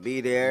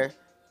 Be there,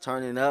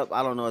 turning up.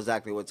 I don't know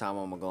exactly what time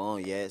I'm going to go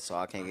on yet, so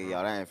I can't give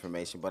y'all that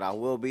information. But I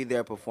will be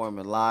there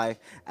performing live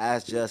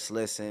as Just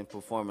Listen,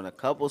 performing a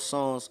couple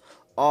songs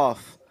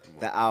off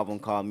the album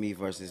called Me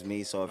Versus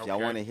Me. So if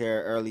y'all want to hear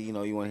it early, you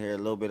want to hear a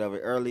little bit of it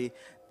early,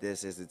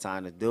 this is the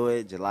time to do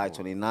it. July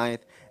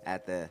 29th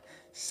at the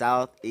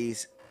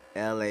Southeast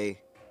LA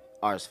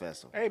Arts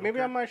Festival. Hey,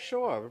 maybe I might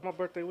show up. It's my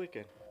birthday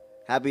weekend.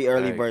 Happy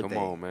early birthday.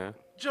 Come on, man.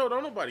 Joe,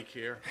 don't nobody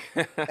care.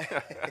 Man,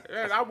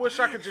 I wish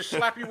I could just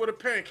slap you with a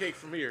pancake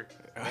from here.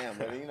 Damn,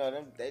 but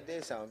they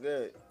did sound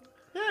good.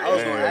 Yeah, I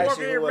was going to ask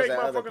you here who and was make that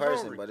other motherfuckers person,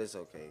 hungry. but it's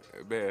okay.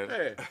 Man.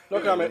 Yeah. No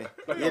comment.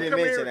 You didn't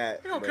mention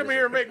that. You don't come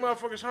here and make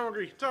motherfuckers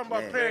hungry. Talking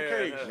about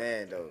pancakes.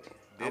 Man, though.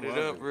 Did it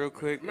up real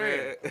quick,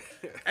 man.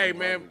 Hey,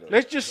 man.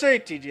 Let's just say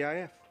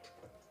TGIF.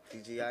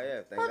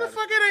 TGIF.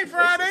 Motherfucker, it ain't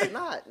Friday. It's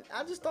not.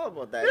 I just thought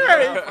about that.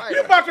 Yeah, you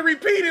about to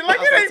repeat it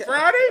like it ain't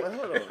Friday.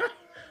 Hold on.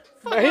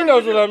 Now, he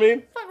knows what I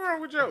mean. Fuck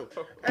wrong with Joe?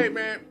 Hey,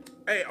 man.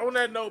 Hey, on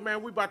that note,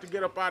 man, we about to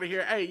get up out of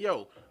here. Hey,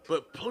 yo,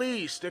 but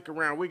please stick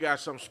around. We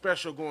got something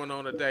special going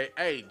on today.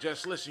 Hey,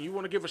 Just Listen. You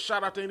want to give a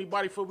shout out to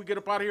anybody before we get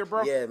up out of here,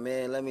 bro? Yeah,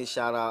 man. Let me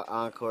shout out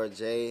Encore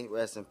J.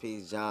 Rest in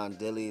peace, John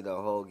Dilly. The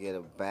whole Get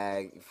a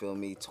Bag. You feel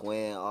me?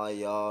 Twin. All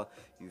y'all.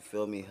 You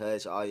feel me?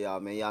 Hutch. All y'all,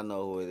 man. Y'all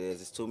know who it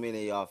is. It's too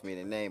many of y'all for me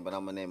to name, but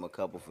I'm going to name a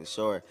couple for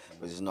sure.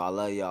 But just know I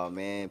love y'all,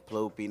 man.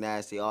 Ploopy,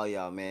 Nasty, all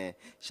y'all, man.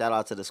 Shout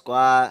out to the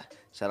squad.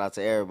 Shout out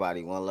to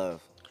everybody. One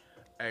love.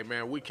 Hey,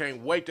 man, we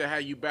can't wait to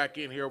have you back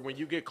in here. When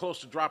you get close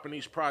to dropping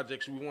these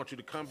projects, we want you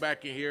to come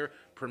back in here,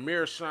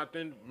 premiere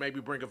something, maybe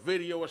bring a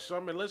video or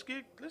something. Let's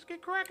get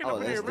cracking up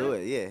in here, man. Let's do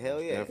it. Yeah,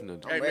 hell yeah.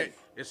 Definitely. Hey, man,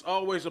 it's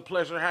always a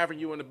pleasure having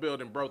you in the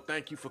building, bro.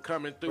 Thank you for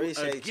coming through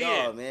Appreciate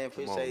again. y'all, man.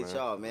 Appreciate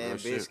y'all, man. Real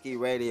Big shit. Ski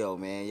Radio,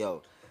 man.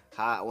 Yo,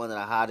 one of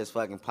the hottest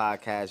fucking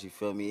podcasts, you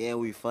feel me? And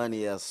we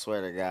funny, I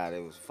swear to God.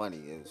 It was funny.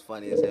 It was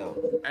funny as hell.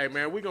 Hey,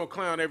 man, we gonna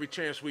clown every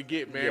chance we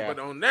get, man. Yeah. But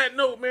on that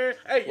note, man,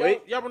 hey,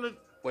 Wait. y'all wanna...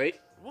 Wait.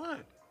 What?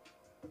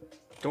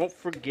 Don't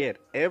forget,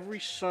 every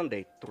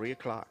Sunday, 3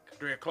 o'clock,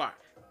 3 o'clock.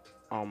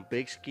 on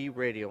Big Ski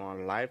Radio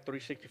on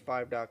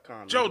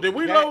live365.com. Joe, did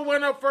we load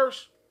one up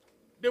first?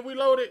 Did we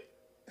load it?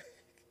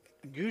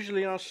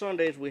 Usually on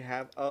Sundays, we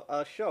have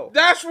a show.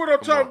 That's what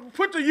I'm talking.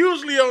 Put the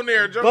usually on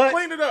there, Joe. But-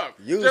 Clean it up.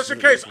 Just in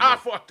Usually, case I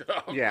fucked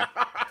up. Yeah.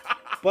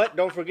 But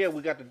don't forget,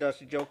 we got the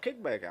Dusty Joe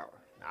Kickback Hour.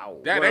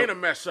 That Well- ain't a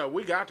mess up.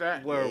 We got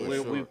that. Where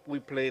sure. we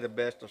play the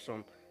best of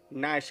some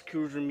nice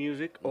cruiser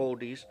music,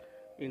 oldies,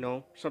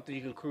 something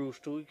you can cruise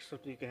to,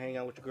 something you can hang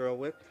out with your girl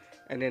with.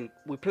 And then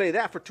we play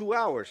that for 2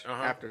 hours.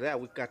 Uh-huh. After that,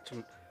 we've got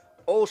some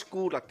old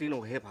school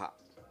Latino hip hop.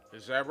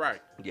 Is that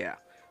right? Yeah.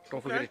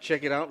 Don't forget Okay. to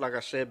check it out. Like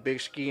I said,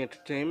 Big Ski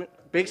Entertainment.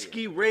 Big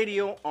Ski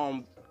Radio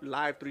on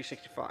Live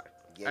 365.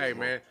 Hey,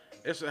 man,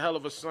 it's a hell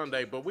of a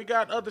Sunday, but we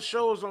got other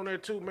shows on there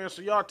too, man.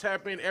 So y'all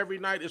tap in every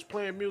night. It's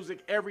playing music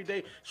every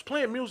day. It's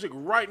playing music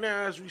right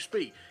now as we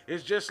speak.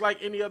 It's just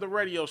like any other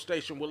radio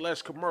station with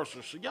less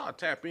commercials. So y'all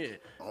tap in.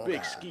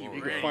 Big Ski You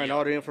Radio. can find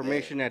all the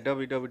information at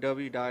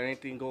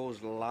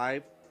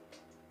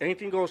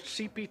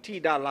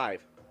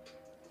www.anythinggoescpt.live.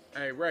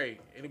 Hey, Ray,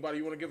 anybody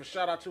you want to give a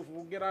shout out to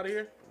before we get out of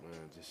here?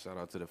 Man, just shout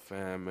out to the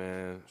fam,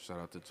 man. Shout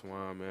out to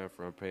Twan, man.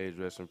 Front page,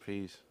 rest in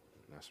peace.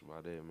 That's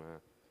about it, man.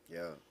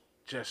 Yeah.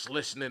 Just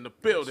listen in the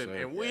building, Yes,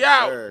 sir. and we Yes,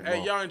 out. sir.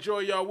 Hey, y'all enjoy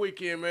y'all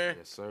weekend, man.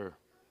 Yes, sir.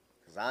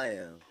 Because I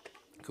am.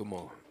 Come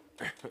on.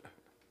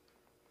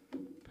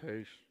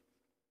 Peace.